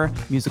more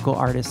musical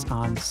artists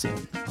on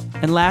soon.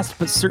 And last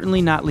but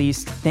certainly not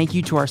least, thank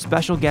you to our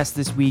special guest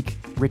this week,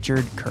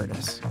 Richard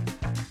Curtis.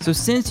 So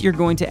since you're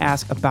going to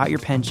ask about your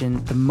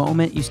pension the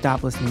moment you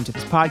stop listening to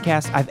this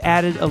podcast, I've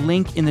added a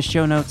link in the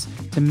show notes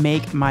to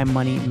Make My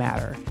Money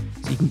Matter.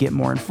 So you can get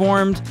more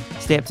informed,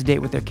 stay up to date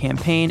with their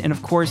campaign, and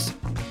of course,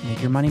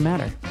 make your money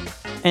matter.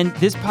 And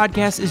this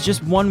podcast is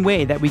just one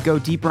way that we go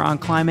deeper on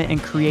climate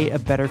and create a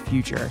better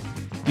future.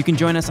 You can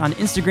join us on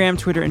Instagram,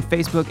 Twitter, and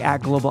Facebook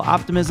at Global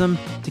Optimism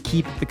to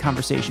keep the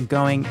conversation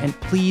going. And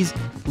please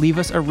leave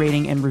us a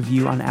rating and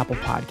review on Apple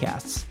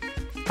Podcasts.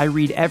 I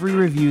read every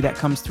review that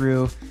comes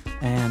through,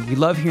 and we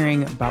love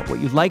hearing about what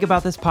you like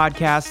about this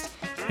podcast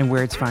and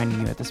where it's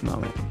finding you at this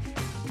moment.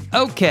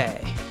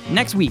 Okay,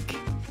 next week,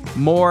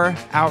 more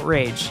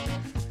outrage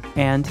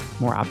and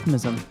more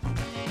optimism.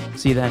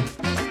 See you then.